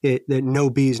writing? That no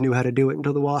bees knew how to do it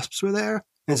until the wasps were there.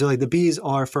 And so like the bees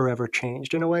are forever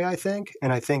changed in a way, I think.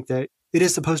 And I think that it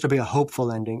is supposed to be a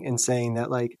hopeful ending in saying that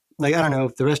like I don't know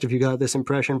if the rest of you got this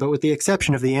impression, but with the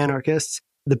exception of the anarchists,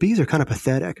 the bees are kind of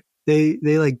pathetic. They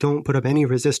like don't put up any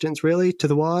resistance really to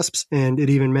the wasps. And it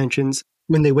even mentions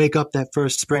when they wake up that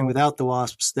first spring without the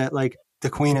wasps that like the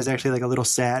queen is actually like a little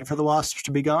sad for the wasps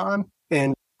to be gone.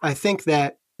 And I think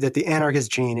that the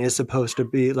anarchist gene is supposed to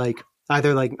be like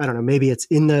either like, I don't know, maybe it's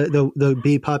in the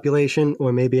bee population,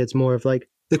 or maybe it's more of like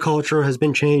the culture has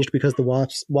been changed because the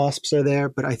wasps are there.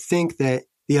 But I think that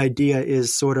the idea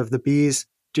is sort of the bees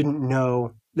didn't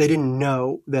know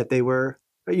that they were,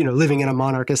 living in a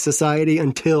monarchist society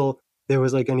until there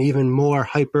was like an even more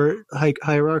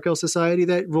hierarchical society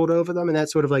that ruled over them. And that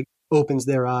sort of like opens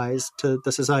their eyes to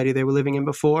the society they were living in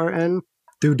before. And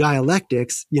through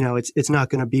dialectics, it's not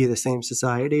going to be the same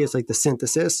society. It's like the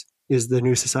synthesis is the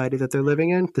new society that they're living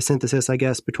in. The synthesis, I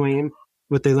guess, between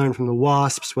what they learned from the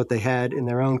wasps, what they had in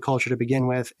their own culture to begin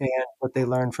with, and what they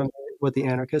learned from what the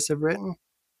anarchists have written.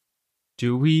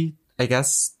 I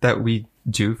guess that we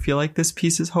do feel like this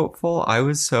piece is hopeful. I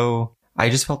just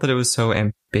felt that it was so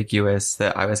ambiguous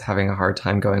that I was having a hard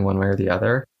time going one way or the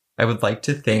other. I would like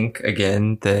to think,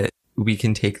 again, that we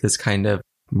can take this kind of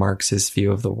Marxist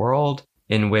view of the world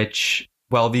in which,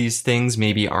 while these things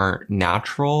maybe aren't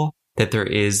natural, that there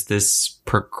is this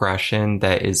progression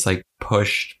that is like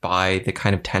pushed by the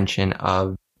kind of tension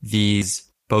of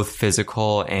these both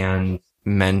physical and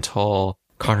mental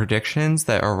contradictions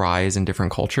that arise in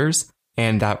different cultures.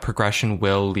 And that progression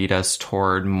will lead us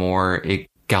toward more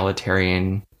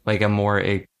egalitarian, like a more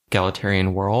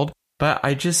egalitarian world. But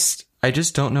I just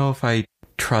don't know if I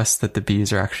trust that the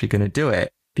bees are actually going to do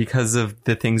it, because of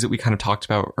the things that we kind of talked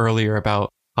about earlier about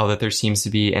how that there seems to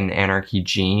be an anarchy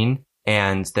gene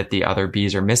and that the other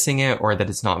bees are missing it, or that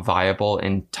it's not viable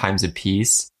in times of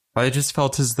peace. I just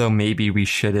felt as though maybe we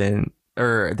shouldn't,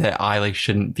 or that I like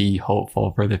shouldn't be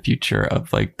hopeful for the future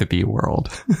of like the bee world.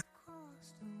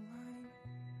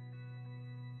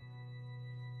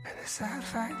 The sad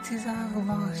fact is I've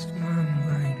lost my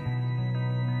mind.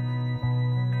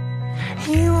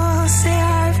 You all say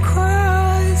I've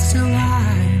crossed a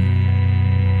line,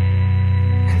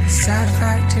 and the sad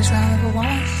fact is I've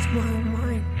lost my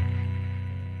mind.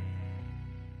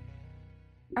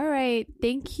 All right.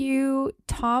 Thank you,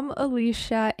 Tom,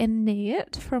 Alicia, and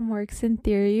Nate from Works in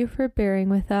Theory for bearing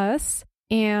with us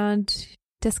and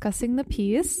discussing the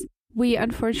piece. We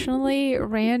unfortunately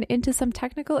ran into some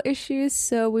technical issues,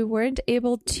 so we weren't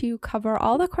able to cover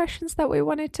all the questions that we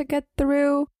wanted to get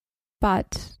through,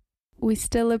 but we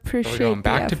still appreciate We're going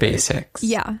back to basics.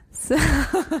 Yeah. So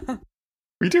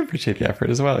we do appreciate the effort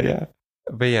as well, yeah.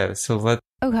 But yeah, so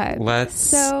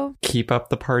let's keep up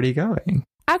the party going.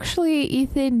 Actually,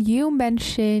 Ethan, you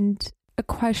mentioned a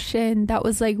question that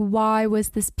was like, why was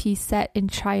this piece set in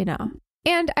China?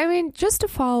 And I mean, just to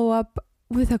follow up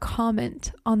with a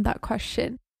comment on that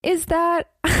question, is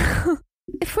that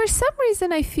for some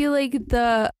reason I feel like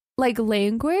the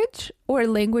language or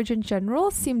language in general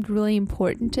seemed really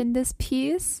important in this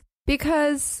piece,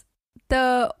 because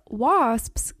the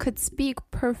wasps could speak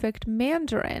perfect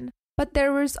Mandarin, but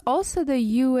there was also the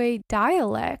Yue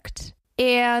dialect,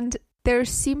 and there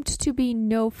seemed to be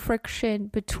no friction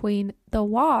between the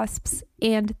wasps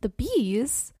and the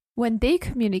bees when they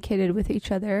communicated with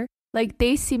each other. Like,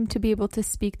 they seemed to be able to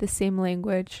speak the same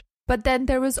language. But then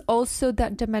there was also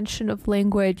that dimension of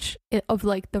language, of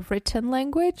like the written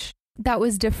language, that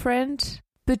was different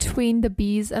between the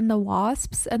bees and the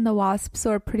wasps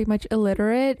were pretty much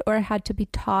illiterate or had to be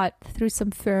taught through some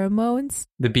pheromones.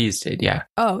 The bees did, yeah.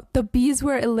 Oh, the bees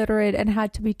were illiterate and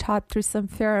had to be taught through some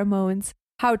pheromones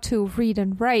how to read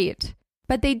and write.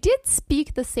 But they did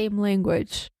speak the same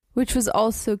language, which was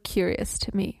also curious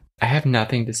to me. I have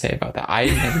nothing to say about that. I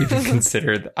never even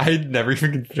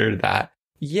considered that.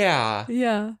 Yeah.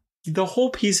 Yeah. The whole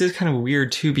piece is kind of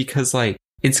weird too, because like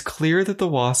it's clear that the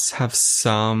wasps have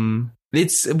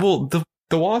the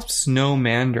wasps know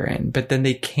Mandarin, but then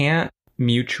they can't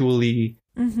mutually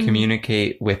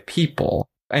communicate with people.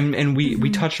 and we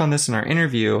touched on this in our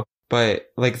interview,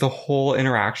 but like the whole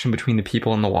interaction between the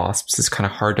people and the wasps is kind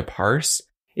of hard to parse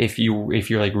if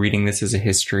you're like reading this as a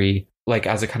history, like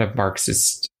as a kind of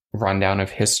Marxist rundown of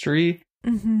history.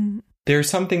 There are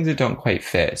some things that don't quite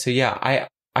fit. So yeah,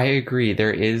 I agree.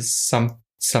 There is some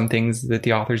things that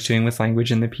the author's doing with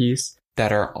language in the piece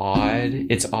that are odd.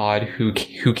 It's odd who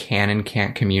can and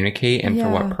can't communicate and for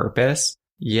what purpose.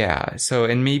 Yeah. So,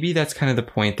 and maybe that's kind of the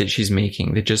point that she's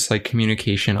making, that just like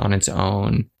communication on its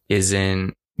own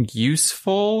isn't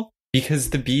useful,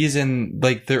 because the bees and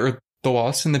like the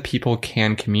wasps and the people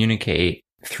can communicate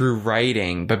through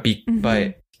writing, but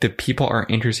the people aren't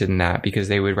interested in that because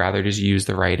they would rather just use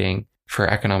the writing for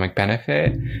economic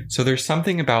benefit. So there's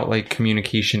something about like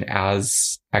communication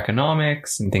as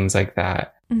economics and things like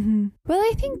that. Well,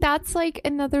 I think that's like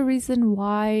another reason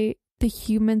why the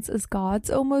humans as gods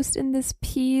almost in this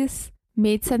piece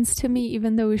made sense to me,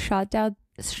 even though we shot down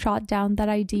that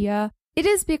idea. It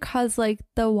is because like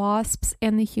the wasps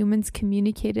and the humans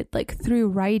communicated like through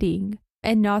writing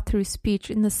and not through speech,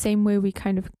 in the same way we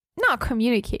kind of not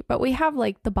communicate, but we have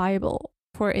like the Bible,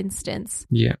 for instance.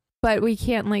 Yeah. But we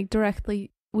can't like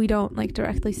we don't like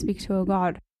directly speak to a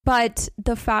god. But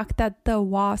the fact that the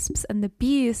wasps and the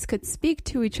bees could speak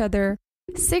to each other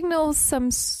signals some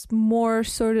more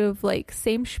sort of like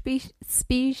same speciesness,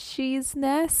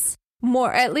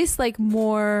 more, at least like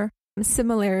more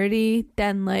similarity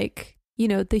than like, you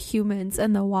know, the humans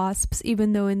and the wasps,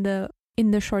 even though in the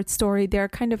short story they're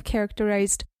kind of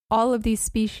characterized, all of these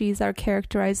species are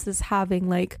characterized as having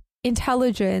like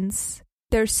intelligence.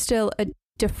 There's still a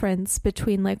difference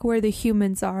between like where the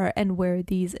humans are and where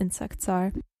these insects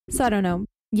are. So I don't know.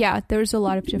 Yeah, there's a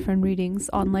lot of different readings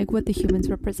on like what the humans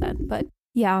represent, but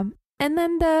yeah. And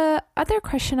then the other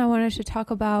question I wanted to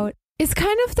talk about is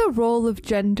kind of the role of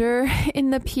gender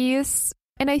in the piece.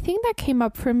 And I think that came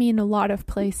up for me in a lot of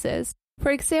places.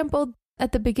 For example,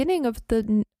 at the beginning of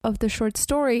the short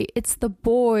story, it's the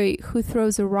boy who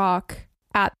throws a rock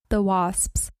at the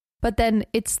wasps, but then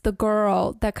it's the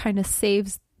girl that kind of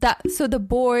saves that. So the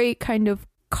boy kind of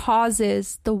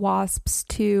causes the wasps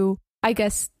to, I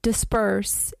guess,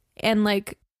 disperse, and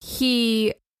like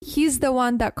he's the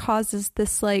one that causes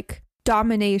this like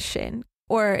domination,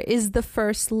 or is the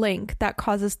first link that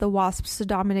causes the wasps to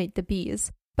dominate the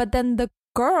bees. But then the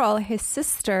girl, his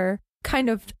sister, kind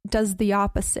of does the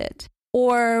opposite.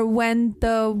 Or when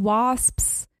the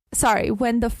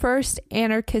first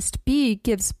anarchist bee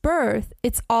gives birth,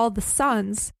 it's all the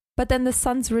sons, but then the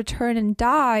sons return and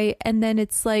die, and then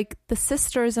it's like the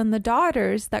sisters and the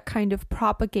daughters that kind of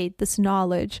propagate this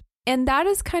knowledge. And that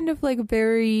is kind of like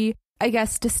very, I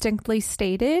guess, distinctly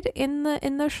stated in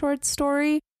the short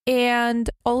story. And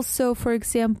also, for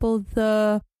example,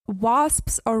 the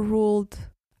wasps are ruled,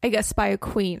 I guess, by a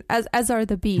queen, as are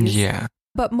the bees. Yeah.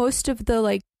 But most of the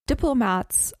like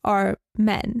diplomats are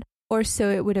men, or so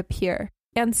it would appear.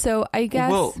 And so I guess,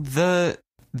 well, the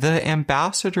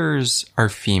ambassadors are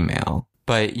female,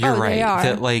 but you're right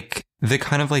that like the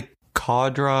kind of like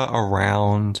cadre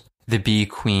around the bee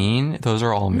queen, those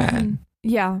are all men.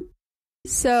 Yeah.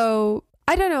 So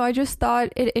I don't know, I just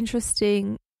thought it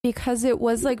interesting because it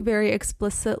was like very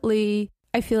explicitly,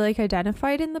 I feel like,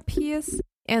 identified in the piece.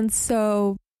 And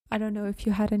so I don't know if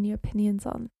you had any opinions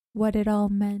on what it all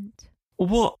meant.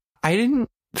 Well, I didn't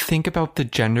think about the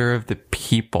gender of the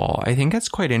people. I think that's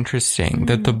quite interesting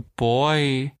that the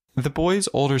boy's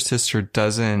older sister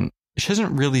doesn't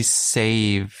really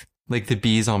save like the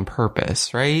bees on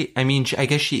purpose, right? I mean, I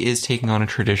guess she is taking on a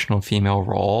traditional female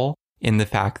role in the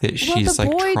fact that she's like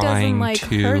trying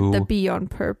to hurt the bee on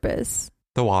purpose.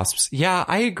 The wasps. Yeah,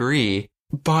 I agree.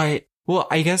 But well,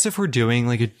 I guess if we're doing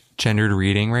like a gendered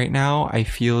reading right now, I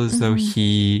feel as though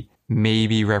he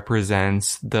maybe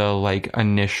represents the like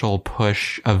initial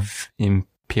push of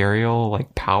imperial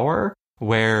like power,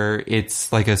 where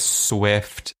it's like a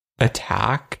swift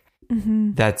attack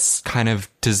that's kind of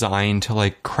designed to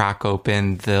like crack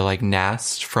open the like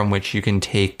nest from which you can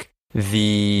take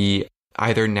the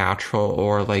either natural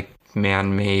or like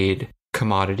man-made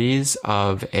commodities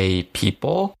of a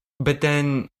people. But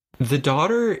then the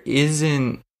daughter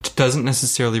doesn't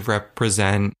necessarily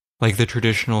represent like the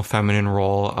traditional feminine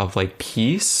role of like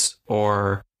peace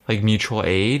or like mutual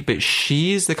aid, but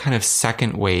she's the kind of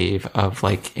second wave of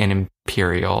like an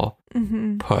imperial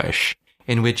push,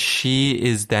 in which she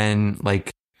is then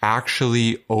like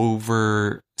actually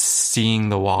overseeing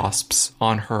the wasps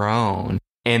on her own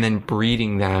and then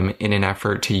breeding them in an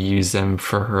effort to use them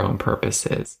for her own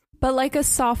purposes. But like a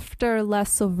softer,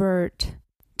 less overt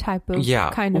type of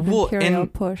kind of imperial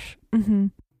push.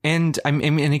 And I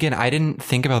mean, again, I didn't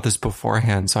think about this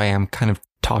beforehand, so I am kind of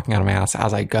talking out of my ass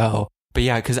as I go. But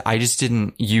yeah, because I just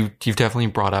didn't, you've definitely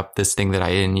brought up this thing that I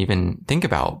didn't even think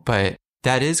about, but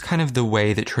that is kind of the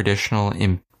way that traditional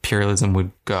imperialism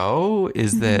would go,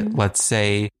 is that, let's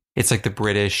say, it's like the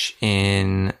British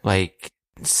in like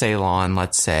Ceylon,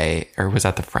 let's say, or was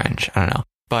that the French? I don't know.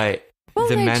 But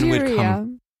the men would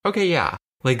come. Okay, yeah.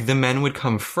 Like the men would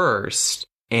come first,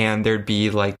 and there'd be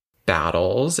like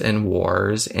battles and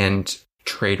wars and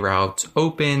trade routes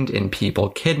opened and people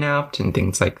kidnapped and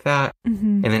things like that.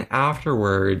 And then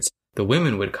afterwards, the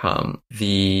women would come,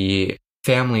 the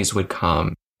families would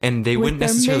come, and they wouldn't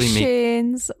necessarily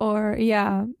missions or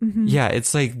yeah,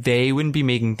 it's like they wouldn't be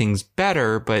making things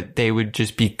better, but they would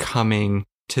just be coming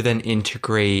to then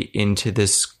integrate into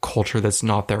this culture that's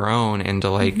not their own and to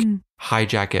like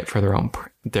hijack it for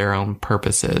their own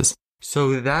purposes.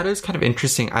 So that is kind of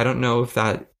interesting. I don't know if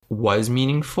that was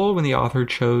meaningful when the author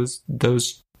chose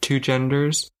those two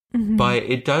genders, but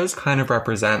it does kind of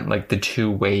represent like the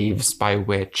two waves by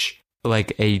which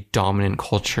like a dominant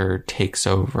culture takes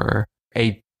over.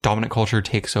 A dominant culture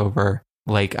takes over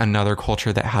like another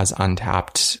culture that has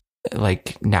untapped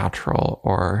like natural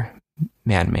or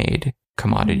man-made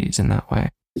commodities in that way.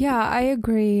 Yeah, I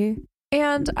agree.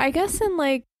 And I guess in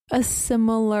like a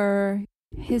similar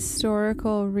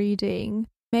historical reading,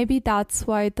 maybe that's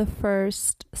why the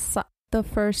first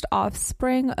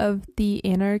offspring of the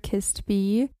anarchist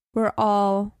bee were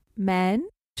all men,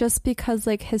 just because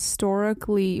like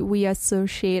historically we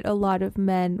associate a lot of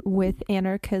men with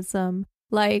anarchism,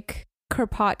 like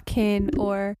Kropotkin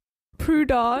or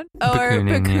Proudhon or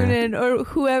Bakunin or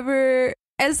whoever.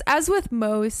 As with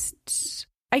most,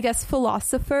 I guess,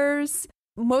 philosophers,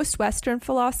 most Western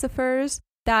philosophers,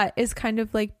 that is kind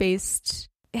of like based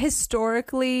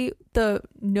historically, the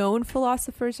known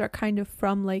philosophers are kind of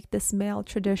from like this male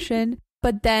tradition,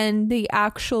 but then the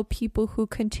actual people who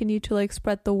continue to like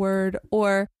spread the word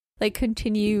or like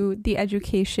continue the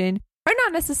education are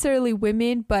not necessarily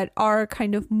women, but are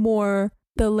kind of more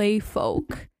the lay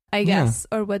folk, I guess,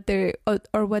 or what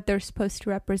they're supposed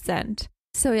to represent.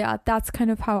 So yeah, that's kind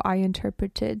of how I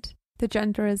interpreted the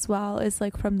gender as well, is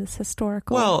like from this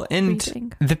historical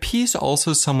reading. The piece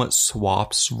also somewhat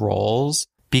swaps roles,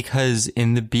 because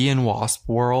in the bee and wasp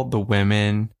world, the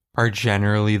women are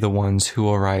generally the ones who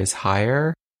will rise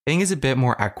higher. I think it's a bit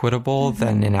more equitable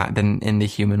than in the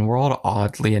human world,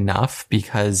 oddly enough,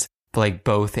 because like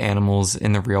both animals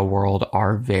in the real world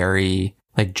are very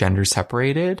like gender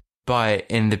separated. But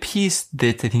in the piece,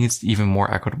 I think it's even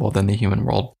more equitable than the human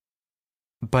world.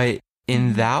 But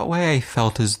in that way, I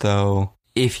felt as though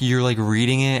if you're like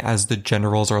reading it as the gender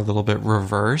roles are a little bit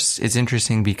reversed, it's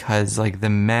interesting because like the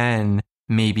men,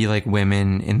 maybe like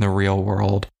women in the real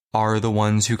world, are the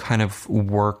ones who kind of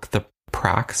work the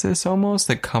praxis almost,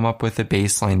 that come up with a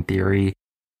baseline theory,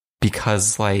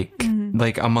 because like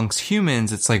amongst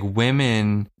humans, it's like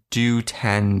women do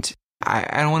tend,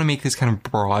 I don't want to make this kind of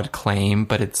broad claim,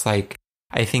 but it's like,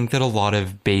 I think that a lot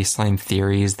of baseline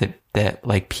theories that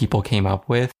like people came up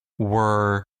with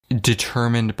were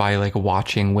determined by like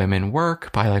watching women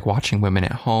work, by like watching women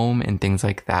at home and things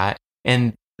like that.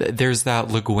 And there's that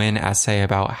Le Guin essay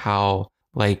about how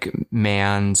like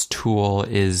man's tool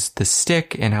is the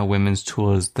stick and how women's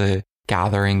tool is the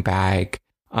gathering bag.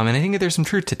 And I think that there's some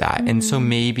truth to that. And so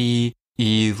maybe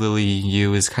Lily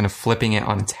Yu is kind of flipping it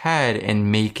on its head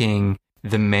and making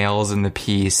the males in the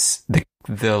piece the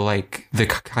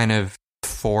kind of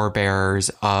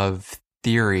forebearers of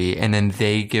theory, and then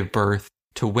they give birth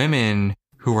to women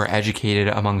who were educated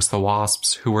amongst the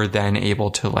wasps, who were then able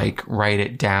to like write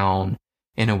it down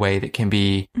in a way that can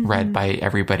be read by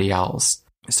everybody else.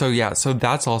 So yeah, so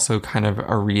that's also kind of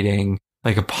a reading,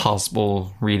 like a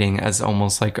possible reading as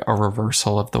almost like a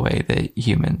reversal of the way that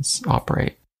humans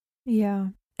operate. Yeah.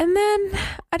 And then,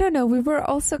 I don't know, we were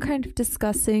also kind of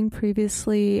discussing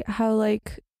previously how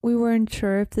like we weren't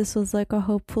sure if this was like a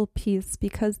hopeful piece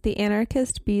because the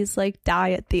anarchist bees like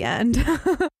die at the end,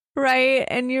 right?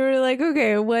 And you were like,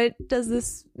 okay, what does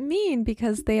this mean?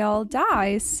 Because they all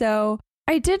die. So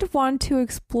I did want to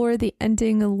explore the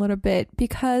ending a little bit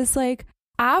because like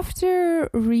after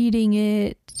reading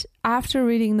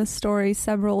the story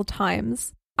several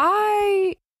times,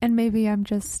 and maybe I'm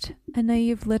just a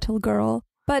naive little girl,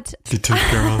 but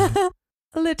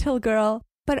little girl,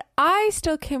 but I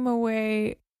still came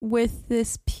away with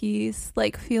this piece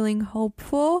like feeling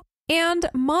hopeful. And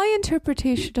my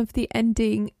interpretation of the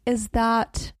ending is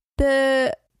that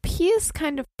the piece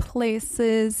kind of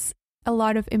places a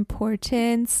lot of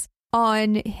importance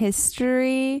on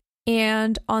history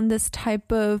and on this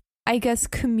type of, I guess,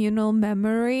 communal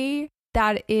memory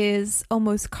that is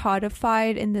almost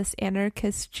codified in this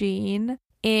anarchist gene.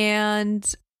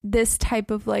 And this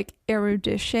type of like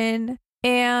erudition.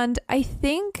 And I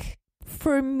think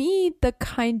for me, the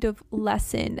kind of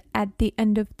lesson at the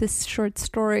end of this short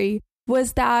story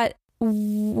was that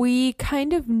we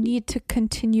kind of need to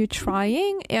continue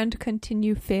trying and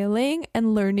continue failing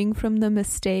and learning from the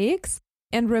mistakes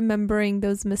and remembering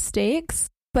those mistakes,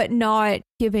 but not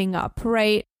giving up,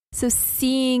 right? So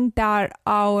seeing that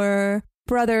our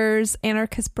brothers,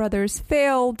 anarchist brothers,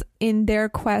 failed in their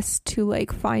quest to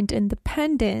like find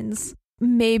independence,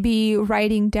 maybe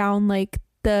writing down like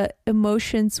the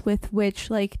emotions with which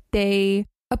like they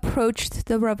approached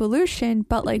the revolution,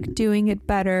 but like doing it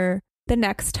better the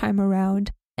next time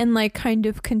around, and like kind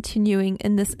of continuing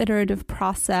in this iterative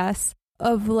process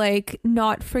of like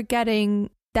not forgetting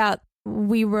that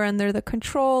we were under the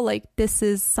control, like this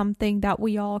is something that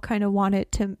we all kind of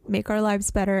wanted to make our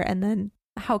lives better, and then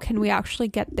how can we actually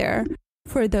get there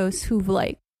for those who've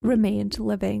like remained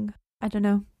living. I don't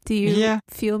know, do you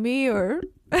feel me, or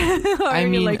I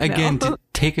mean, like, again, no? to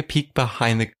take a peek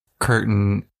behind the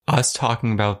curtain, us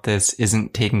talking about this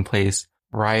isn't taking place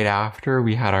right after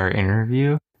we had our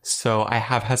interview, so I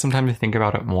have had some time to think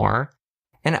about it more.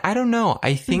 And I don't know,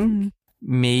 I think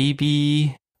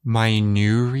maybe my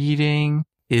new reading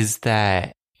is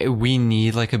that we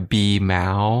need like a B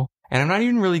Mao. And I'm not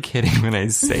even really kidding when I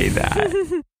say that.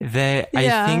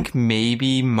 I think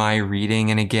maybe my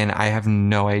reading, and again, I have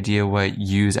no idea what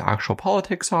Yu's actual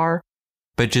politics are,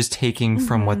 but just taking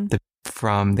from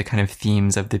from the kind of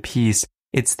themes of the piece,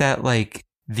 it's that like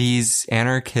these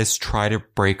anarchists try to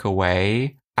break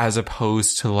away as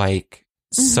opposed to like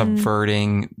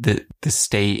subverting the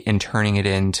state and turning it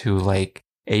into like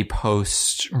a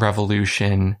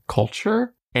post-revolution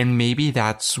culture. And maybe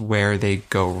that's where they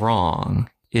go wrong,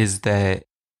 is that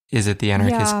the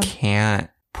anarchists can't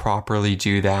properly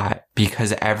do that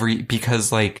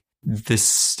because like this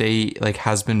state like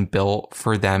has been built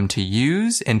for them to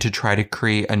use, and to try to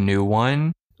create a new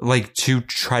one, like to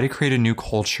try to create a new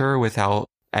culture without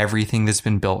everything that's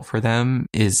been built for them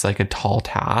is like a tall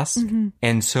task.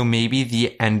 And so maybe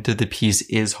the end of the piece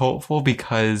is hopeful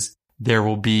because there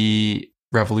will be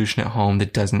revolution at home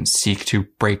that doesn't seek to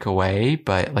break away,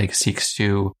 but like seeks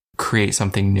to create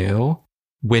something new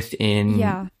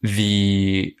within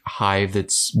the hive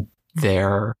that's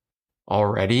there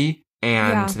already.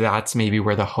 And that's maybe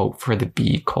where the hope for the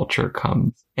bee culture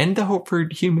comes, and the hope for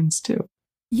humans too.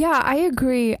 Yeah, I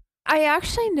agree. I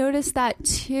actually noticed that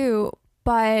too,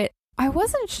 but I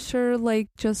wasn't sure like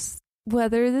just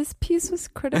whether this piece was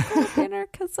critical of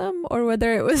anarchism or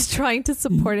whether it was trying to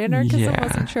support anarchism. I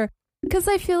wasn't sure. Because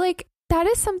I feel like that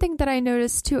is something that I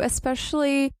noticed too,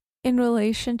 especially in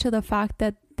relation to the fact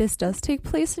that this does take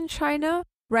place in China,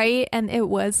 right? And it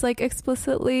was like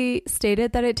explicitly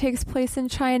stated that it takes place in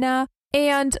China.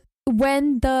 And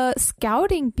when the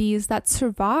scouting bees that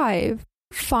survive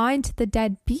find the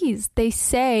dead bees, they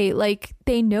say like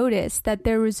they noticed that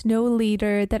there was no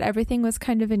leader, that everything was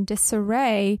kind of in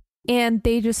disarray, and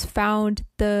they just found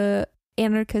the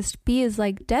anarchist bees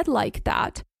like dead like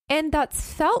that. And that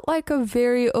felt like a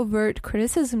very overt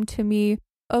criticism to me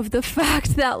of the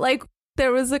fact that like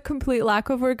there was a complete lack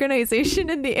of organization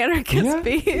in the anarchist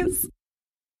bees.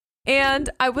 And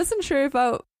I wasn't sure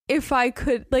if I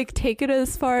could like take it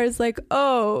as far as like,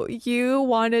 oh, you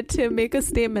wanted to make a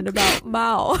statement about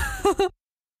Mao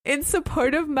in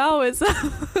support of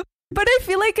Maoism. But I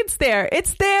feel like it's there.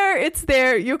 It's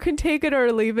there. You can take it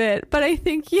or leave it. But I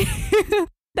think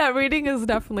that reading is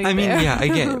definitely there. I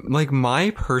mean, again, like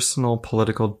my personal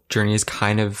political journey is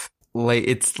kind of like,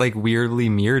 it's like weirdly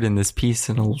mirrored in this piece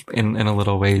in a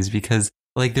little ways, because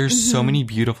like there's so many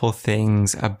beautiful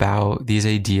things about these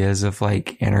ideas of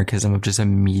like anarchism, of just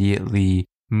immediately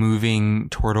moving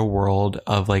toward a world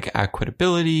of like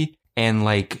equitability and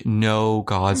like no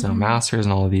gods, no masters,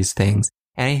 and all of these things.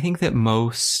 And I think that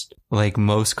most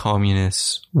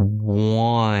communists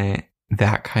want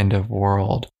that kind of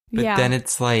world. But then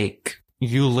it's like,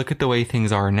 you look at the way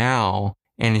things are now,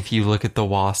 and if you look at the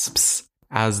WASPs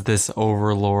as this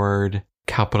overlord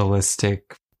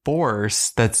capitalistic force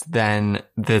that's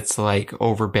like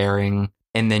overbearing,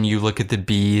 and then you look at the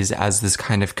bees as this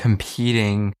kind of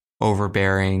competing,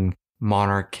 overbearing,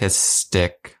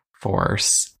 monarchistic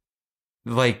force,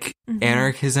 like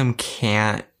anarchism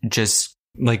can't just,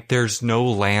 like, there's no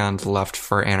land left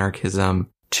for anarchism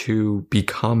to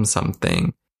become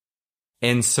something.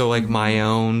 And so like my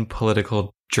own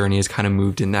political journey has kind of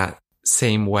moved in that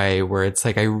same way, where it's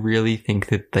like, I really think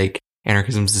that like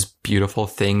anarchism is this beautiful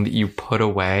thing that you put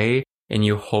away, and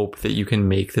you hope that you can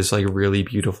make this like really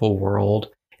beautiful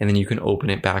world, and then you can open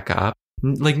it back up.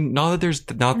 Like, not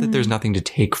that there's nothing to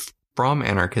take from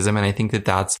anarchism. And I think that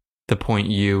that's the point.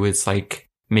 It's like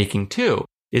making too,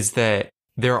 is that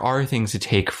there are things to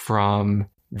take from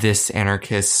this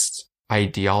anarchist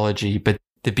ideology, but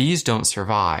the bees don't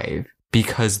survive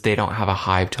because they don't have a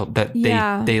hive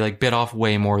they like bit off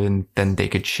way more than they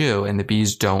could chew, and the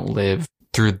bees don't live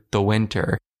through the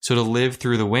winter. So to live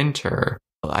through the winter,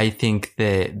 I think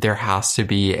that there has to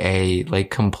be a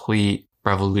like complete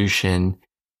revolution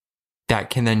that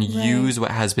can then use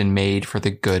what has been made for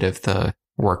the good of the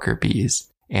worker bees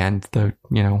and the,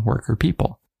 worker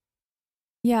people.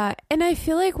 Yeah. And I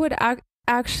feel like what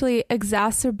actually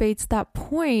exacerbates that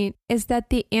point is that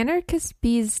the anarchist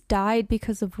bees died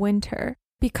because of winter,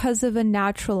 because of a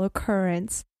natural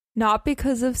occurrence, not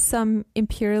because of some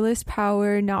imperialist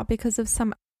power, not because of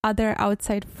some other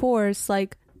outside force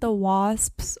like the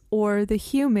wasps or the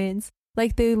humans.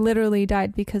 Like they literally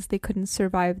died because they couldn't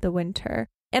survive the winter.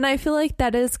 And I feel like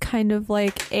that is kind of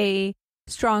like a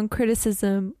strong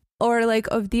criticism or like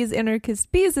of these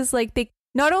anarchist bees is like they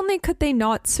not only could they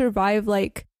not survive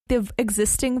like the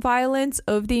existing violence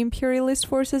of the imperialist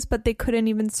forces, but they couldn't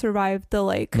even survive the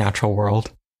like natural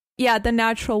world. Yeah, the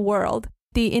natural world,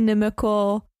 the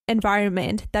inimical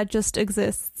environment that just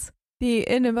exists. The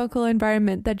inimical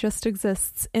environment that just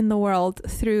exists in the world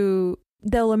through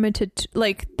the limited,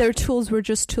 like their tools were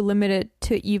just too limited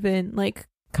to even like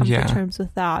come to terms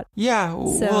with that. Yeah.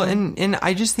 So, well, and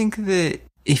I just think that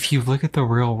if you look at the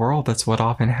real world, that's what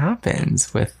often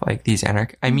happens with like these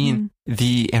I mean,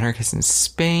 the anarchists in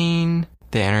Spain,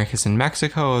 the anarchists in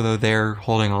Mexico, though they're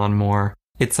holding on more,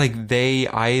 it's like they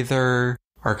either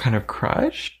are kind of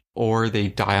crushed or they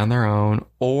die on their own,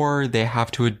 or they have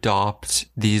to adopt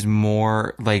these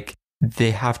more like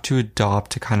they have to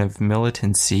adopt a kind of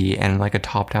militancy and like a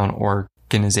top-down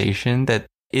organization that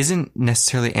isn't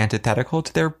necessarily antithetical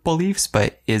to their beliefs,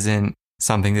 but isn't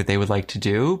something that they would like to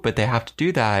do. But they have to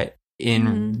do that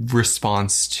in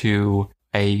response to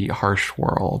a harsh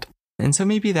world. And so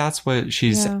maybe that's what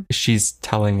she's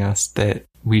telling us that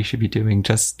we should be doing,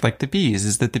 just like the bees,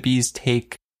 is that the bees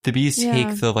take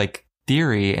the like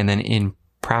theory, and then in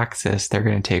praxis, they're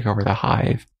going to take over the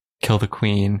hive, kill the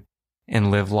queen, and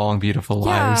live long, beautiful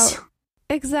lives.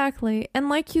 Exactly. And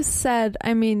like you said,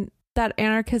 I mean, that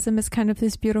anarchism is kind of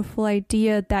this beautiful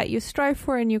idea that you strive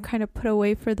for and you kind of put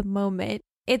away for the moment.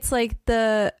 It's like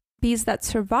the bees that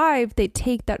survive, they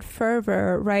take that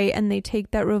fervor, right? And they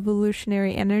take that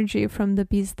revolutionary energy from the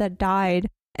bees that died,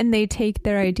 and they take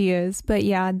their ideas. But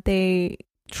yeah, they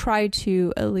try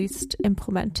to at least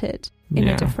implement it in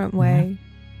a different way.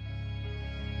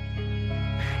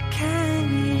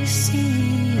 Can you see?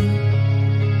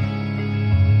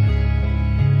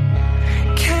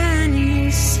 Can you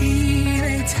see?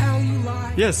 They tell you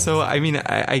lies. Yeah, so I mean,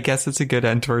 I guess it's a good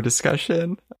end to our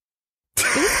discussion.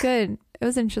 It was good. It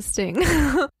was interesting.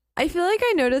 I feel like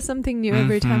I notice something new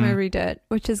every time I read it,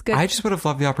 which is good. I just would have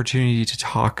loved the opportunity to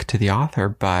talk to the author,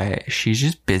 but she's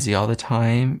just busy all the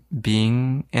time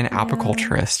being an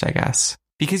apiculturist, I guess.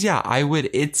 Because I would,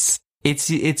 it's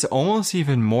almost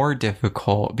even more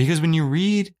difficult because when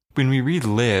we read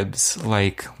libs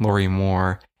like Lori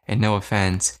Moore and No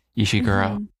Offense,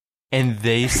 Ishiguro, and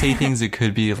they say things that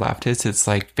could be leftist, it's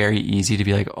like very easy to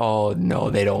be like, oh no,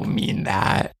 they don't mean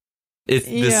that.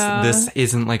 This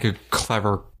isn't like a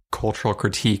clever cultural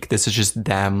critique. This is just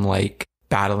them like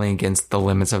battling against the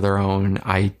limits of their own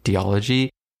ideology.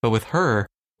 But with her,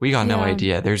 we got no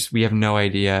idea. We have no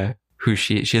idea who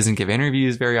she doesn't give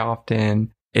interviews very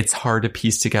often. It's hard to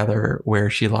piece together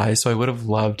where she lies. So I would have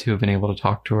loved to have been able to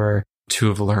talk to her, to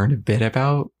have learned a bit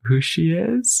about who she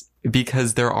is,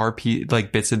 because there are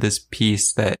like bits of this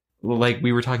piece that, like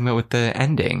we were talking about with the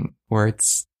ending, where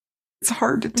it's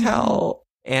hard to tell.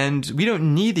 And we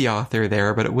don't need the author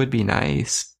there, but it would be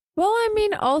nice. Well, I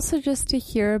mean, also just to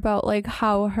hear about like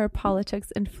how her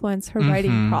politics influence her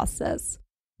writing process.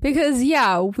 Because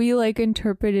we like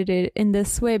interpreted it in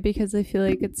this way because I feel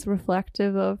like it's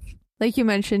reflective of, like you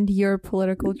mentioned, your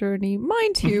political journey.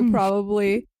 Mine too,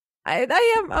 probably.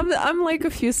 I'm like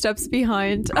a few steps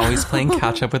behind. Always playing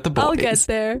catch up with the boys. I'll get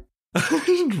there.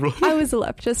 I was a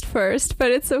leftist first,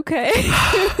 but it's okay.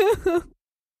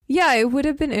 Yeah, it would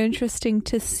have been interesting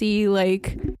to see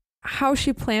like how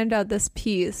she planned out this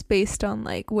piece based on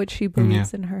like what she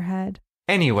believes in her head.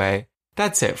 Anyway,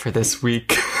 that's it for this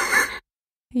week.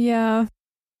 Yeah.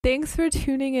 Thanks for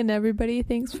tuning in, everybody.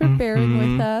 Thanks for bearing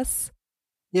with us.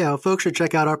 Yeah, well, folks should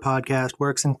check out our podcast,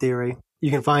 Works in Theory.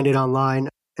 You can find it online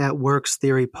at Works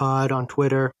Theory Pod on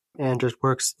Twitter and just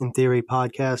Works in Theory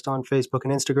Podcast on Facebook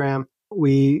and Instagram.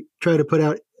 We try to put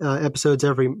out episodes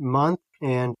every month,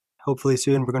 and hopefully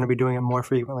soon we're going to be doing it more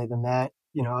frequently than that.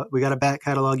 You know, we got a back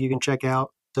catalog you can check out.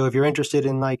 So if you're interested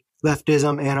in like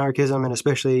leftism, anarchism, and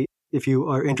especially if you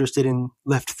are interested in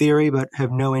left theory but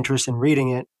have no interest in reading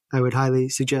it, I would highly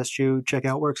suggest you check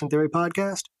out Works in Theory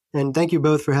podcast. And thank you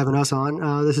both for having us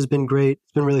on. This has been great.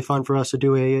 It's been really fun for us to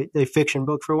do a fiction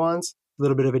book for once, a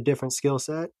little bit of a different skill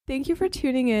set. Thank you for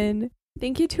tuning in.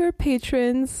 Thank you to our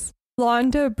patrons,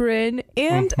 Londa, Bryn,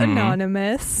 and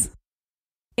Anonymous.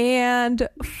 And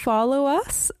follow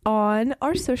us on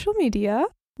our social media.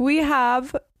 We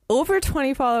have over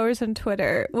 20 followers on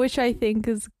Twitter, which I think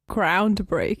is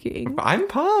groundbreaking. I'm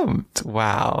pumped.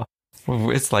 Wow.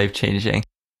 It's life-changing.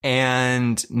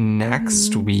 And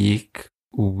next week,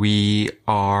 we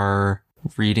are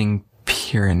reading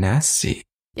Piranesi.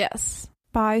 Yes.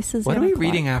 By Susanna What are we Clark.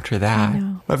 reading after that?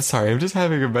 I'm sorry. I'm just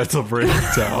having a mental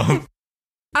breakdown.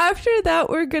 After that,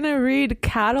 we're going to read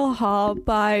Cattle Hall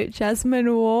by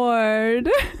Jesmyn Ward.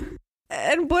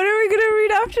 And what are we going to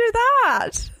read after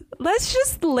that? Let's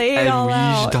just lay it all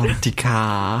out.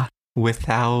 Dontica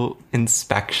without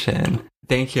inspection.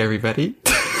 Thank you, everybody.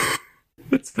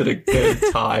 It's been a good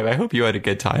time. I hope you had a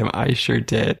good time. I sure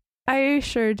did. I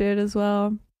sure did as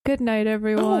well. Good night,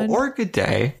 everyone. Or good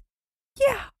day.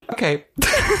 Yeah. Okay.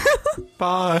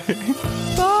 Bye.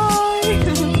 Bye.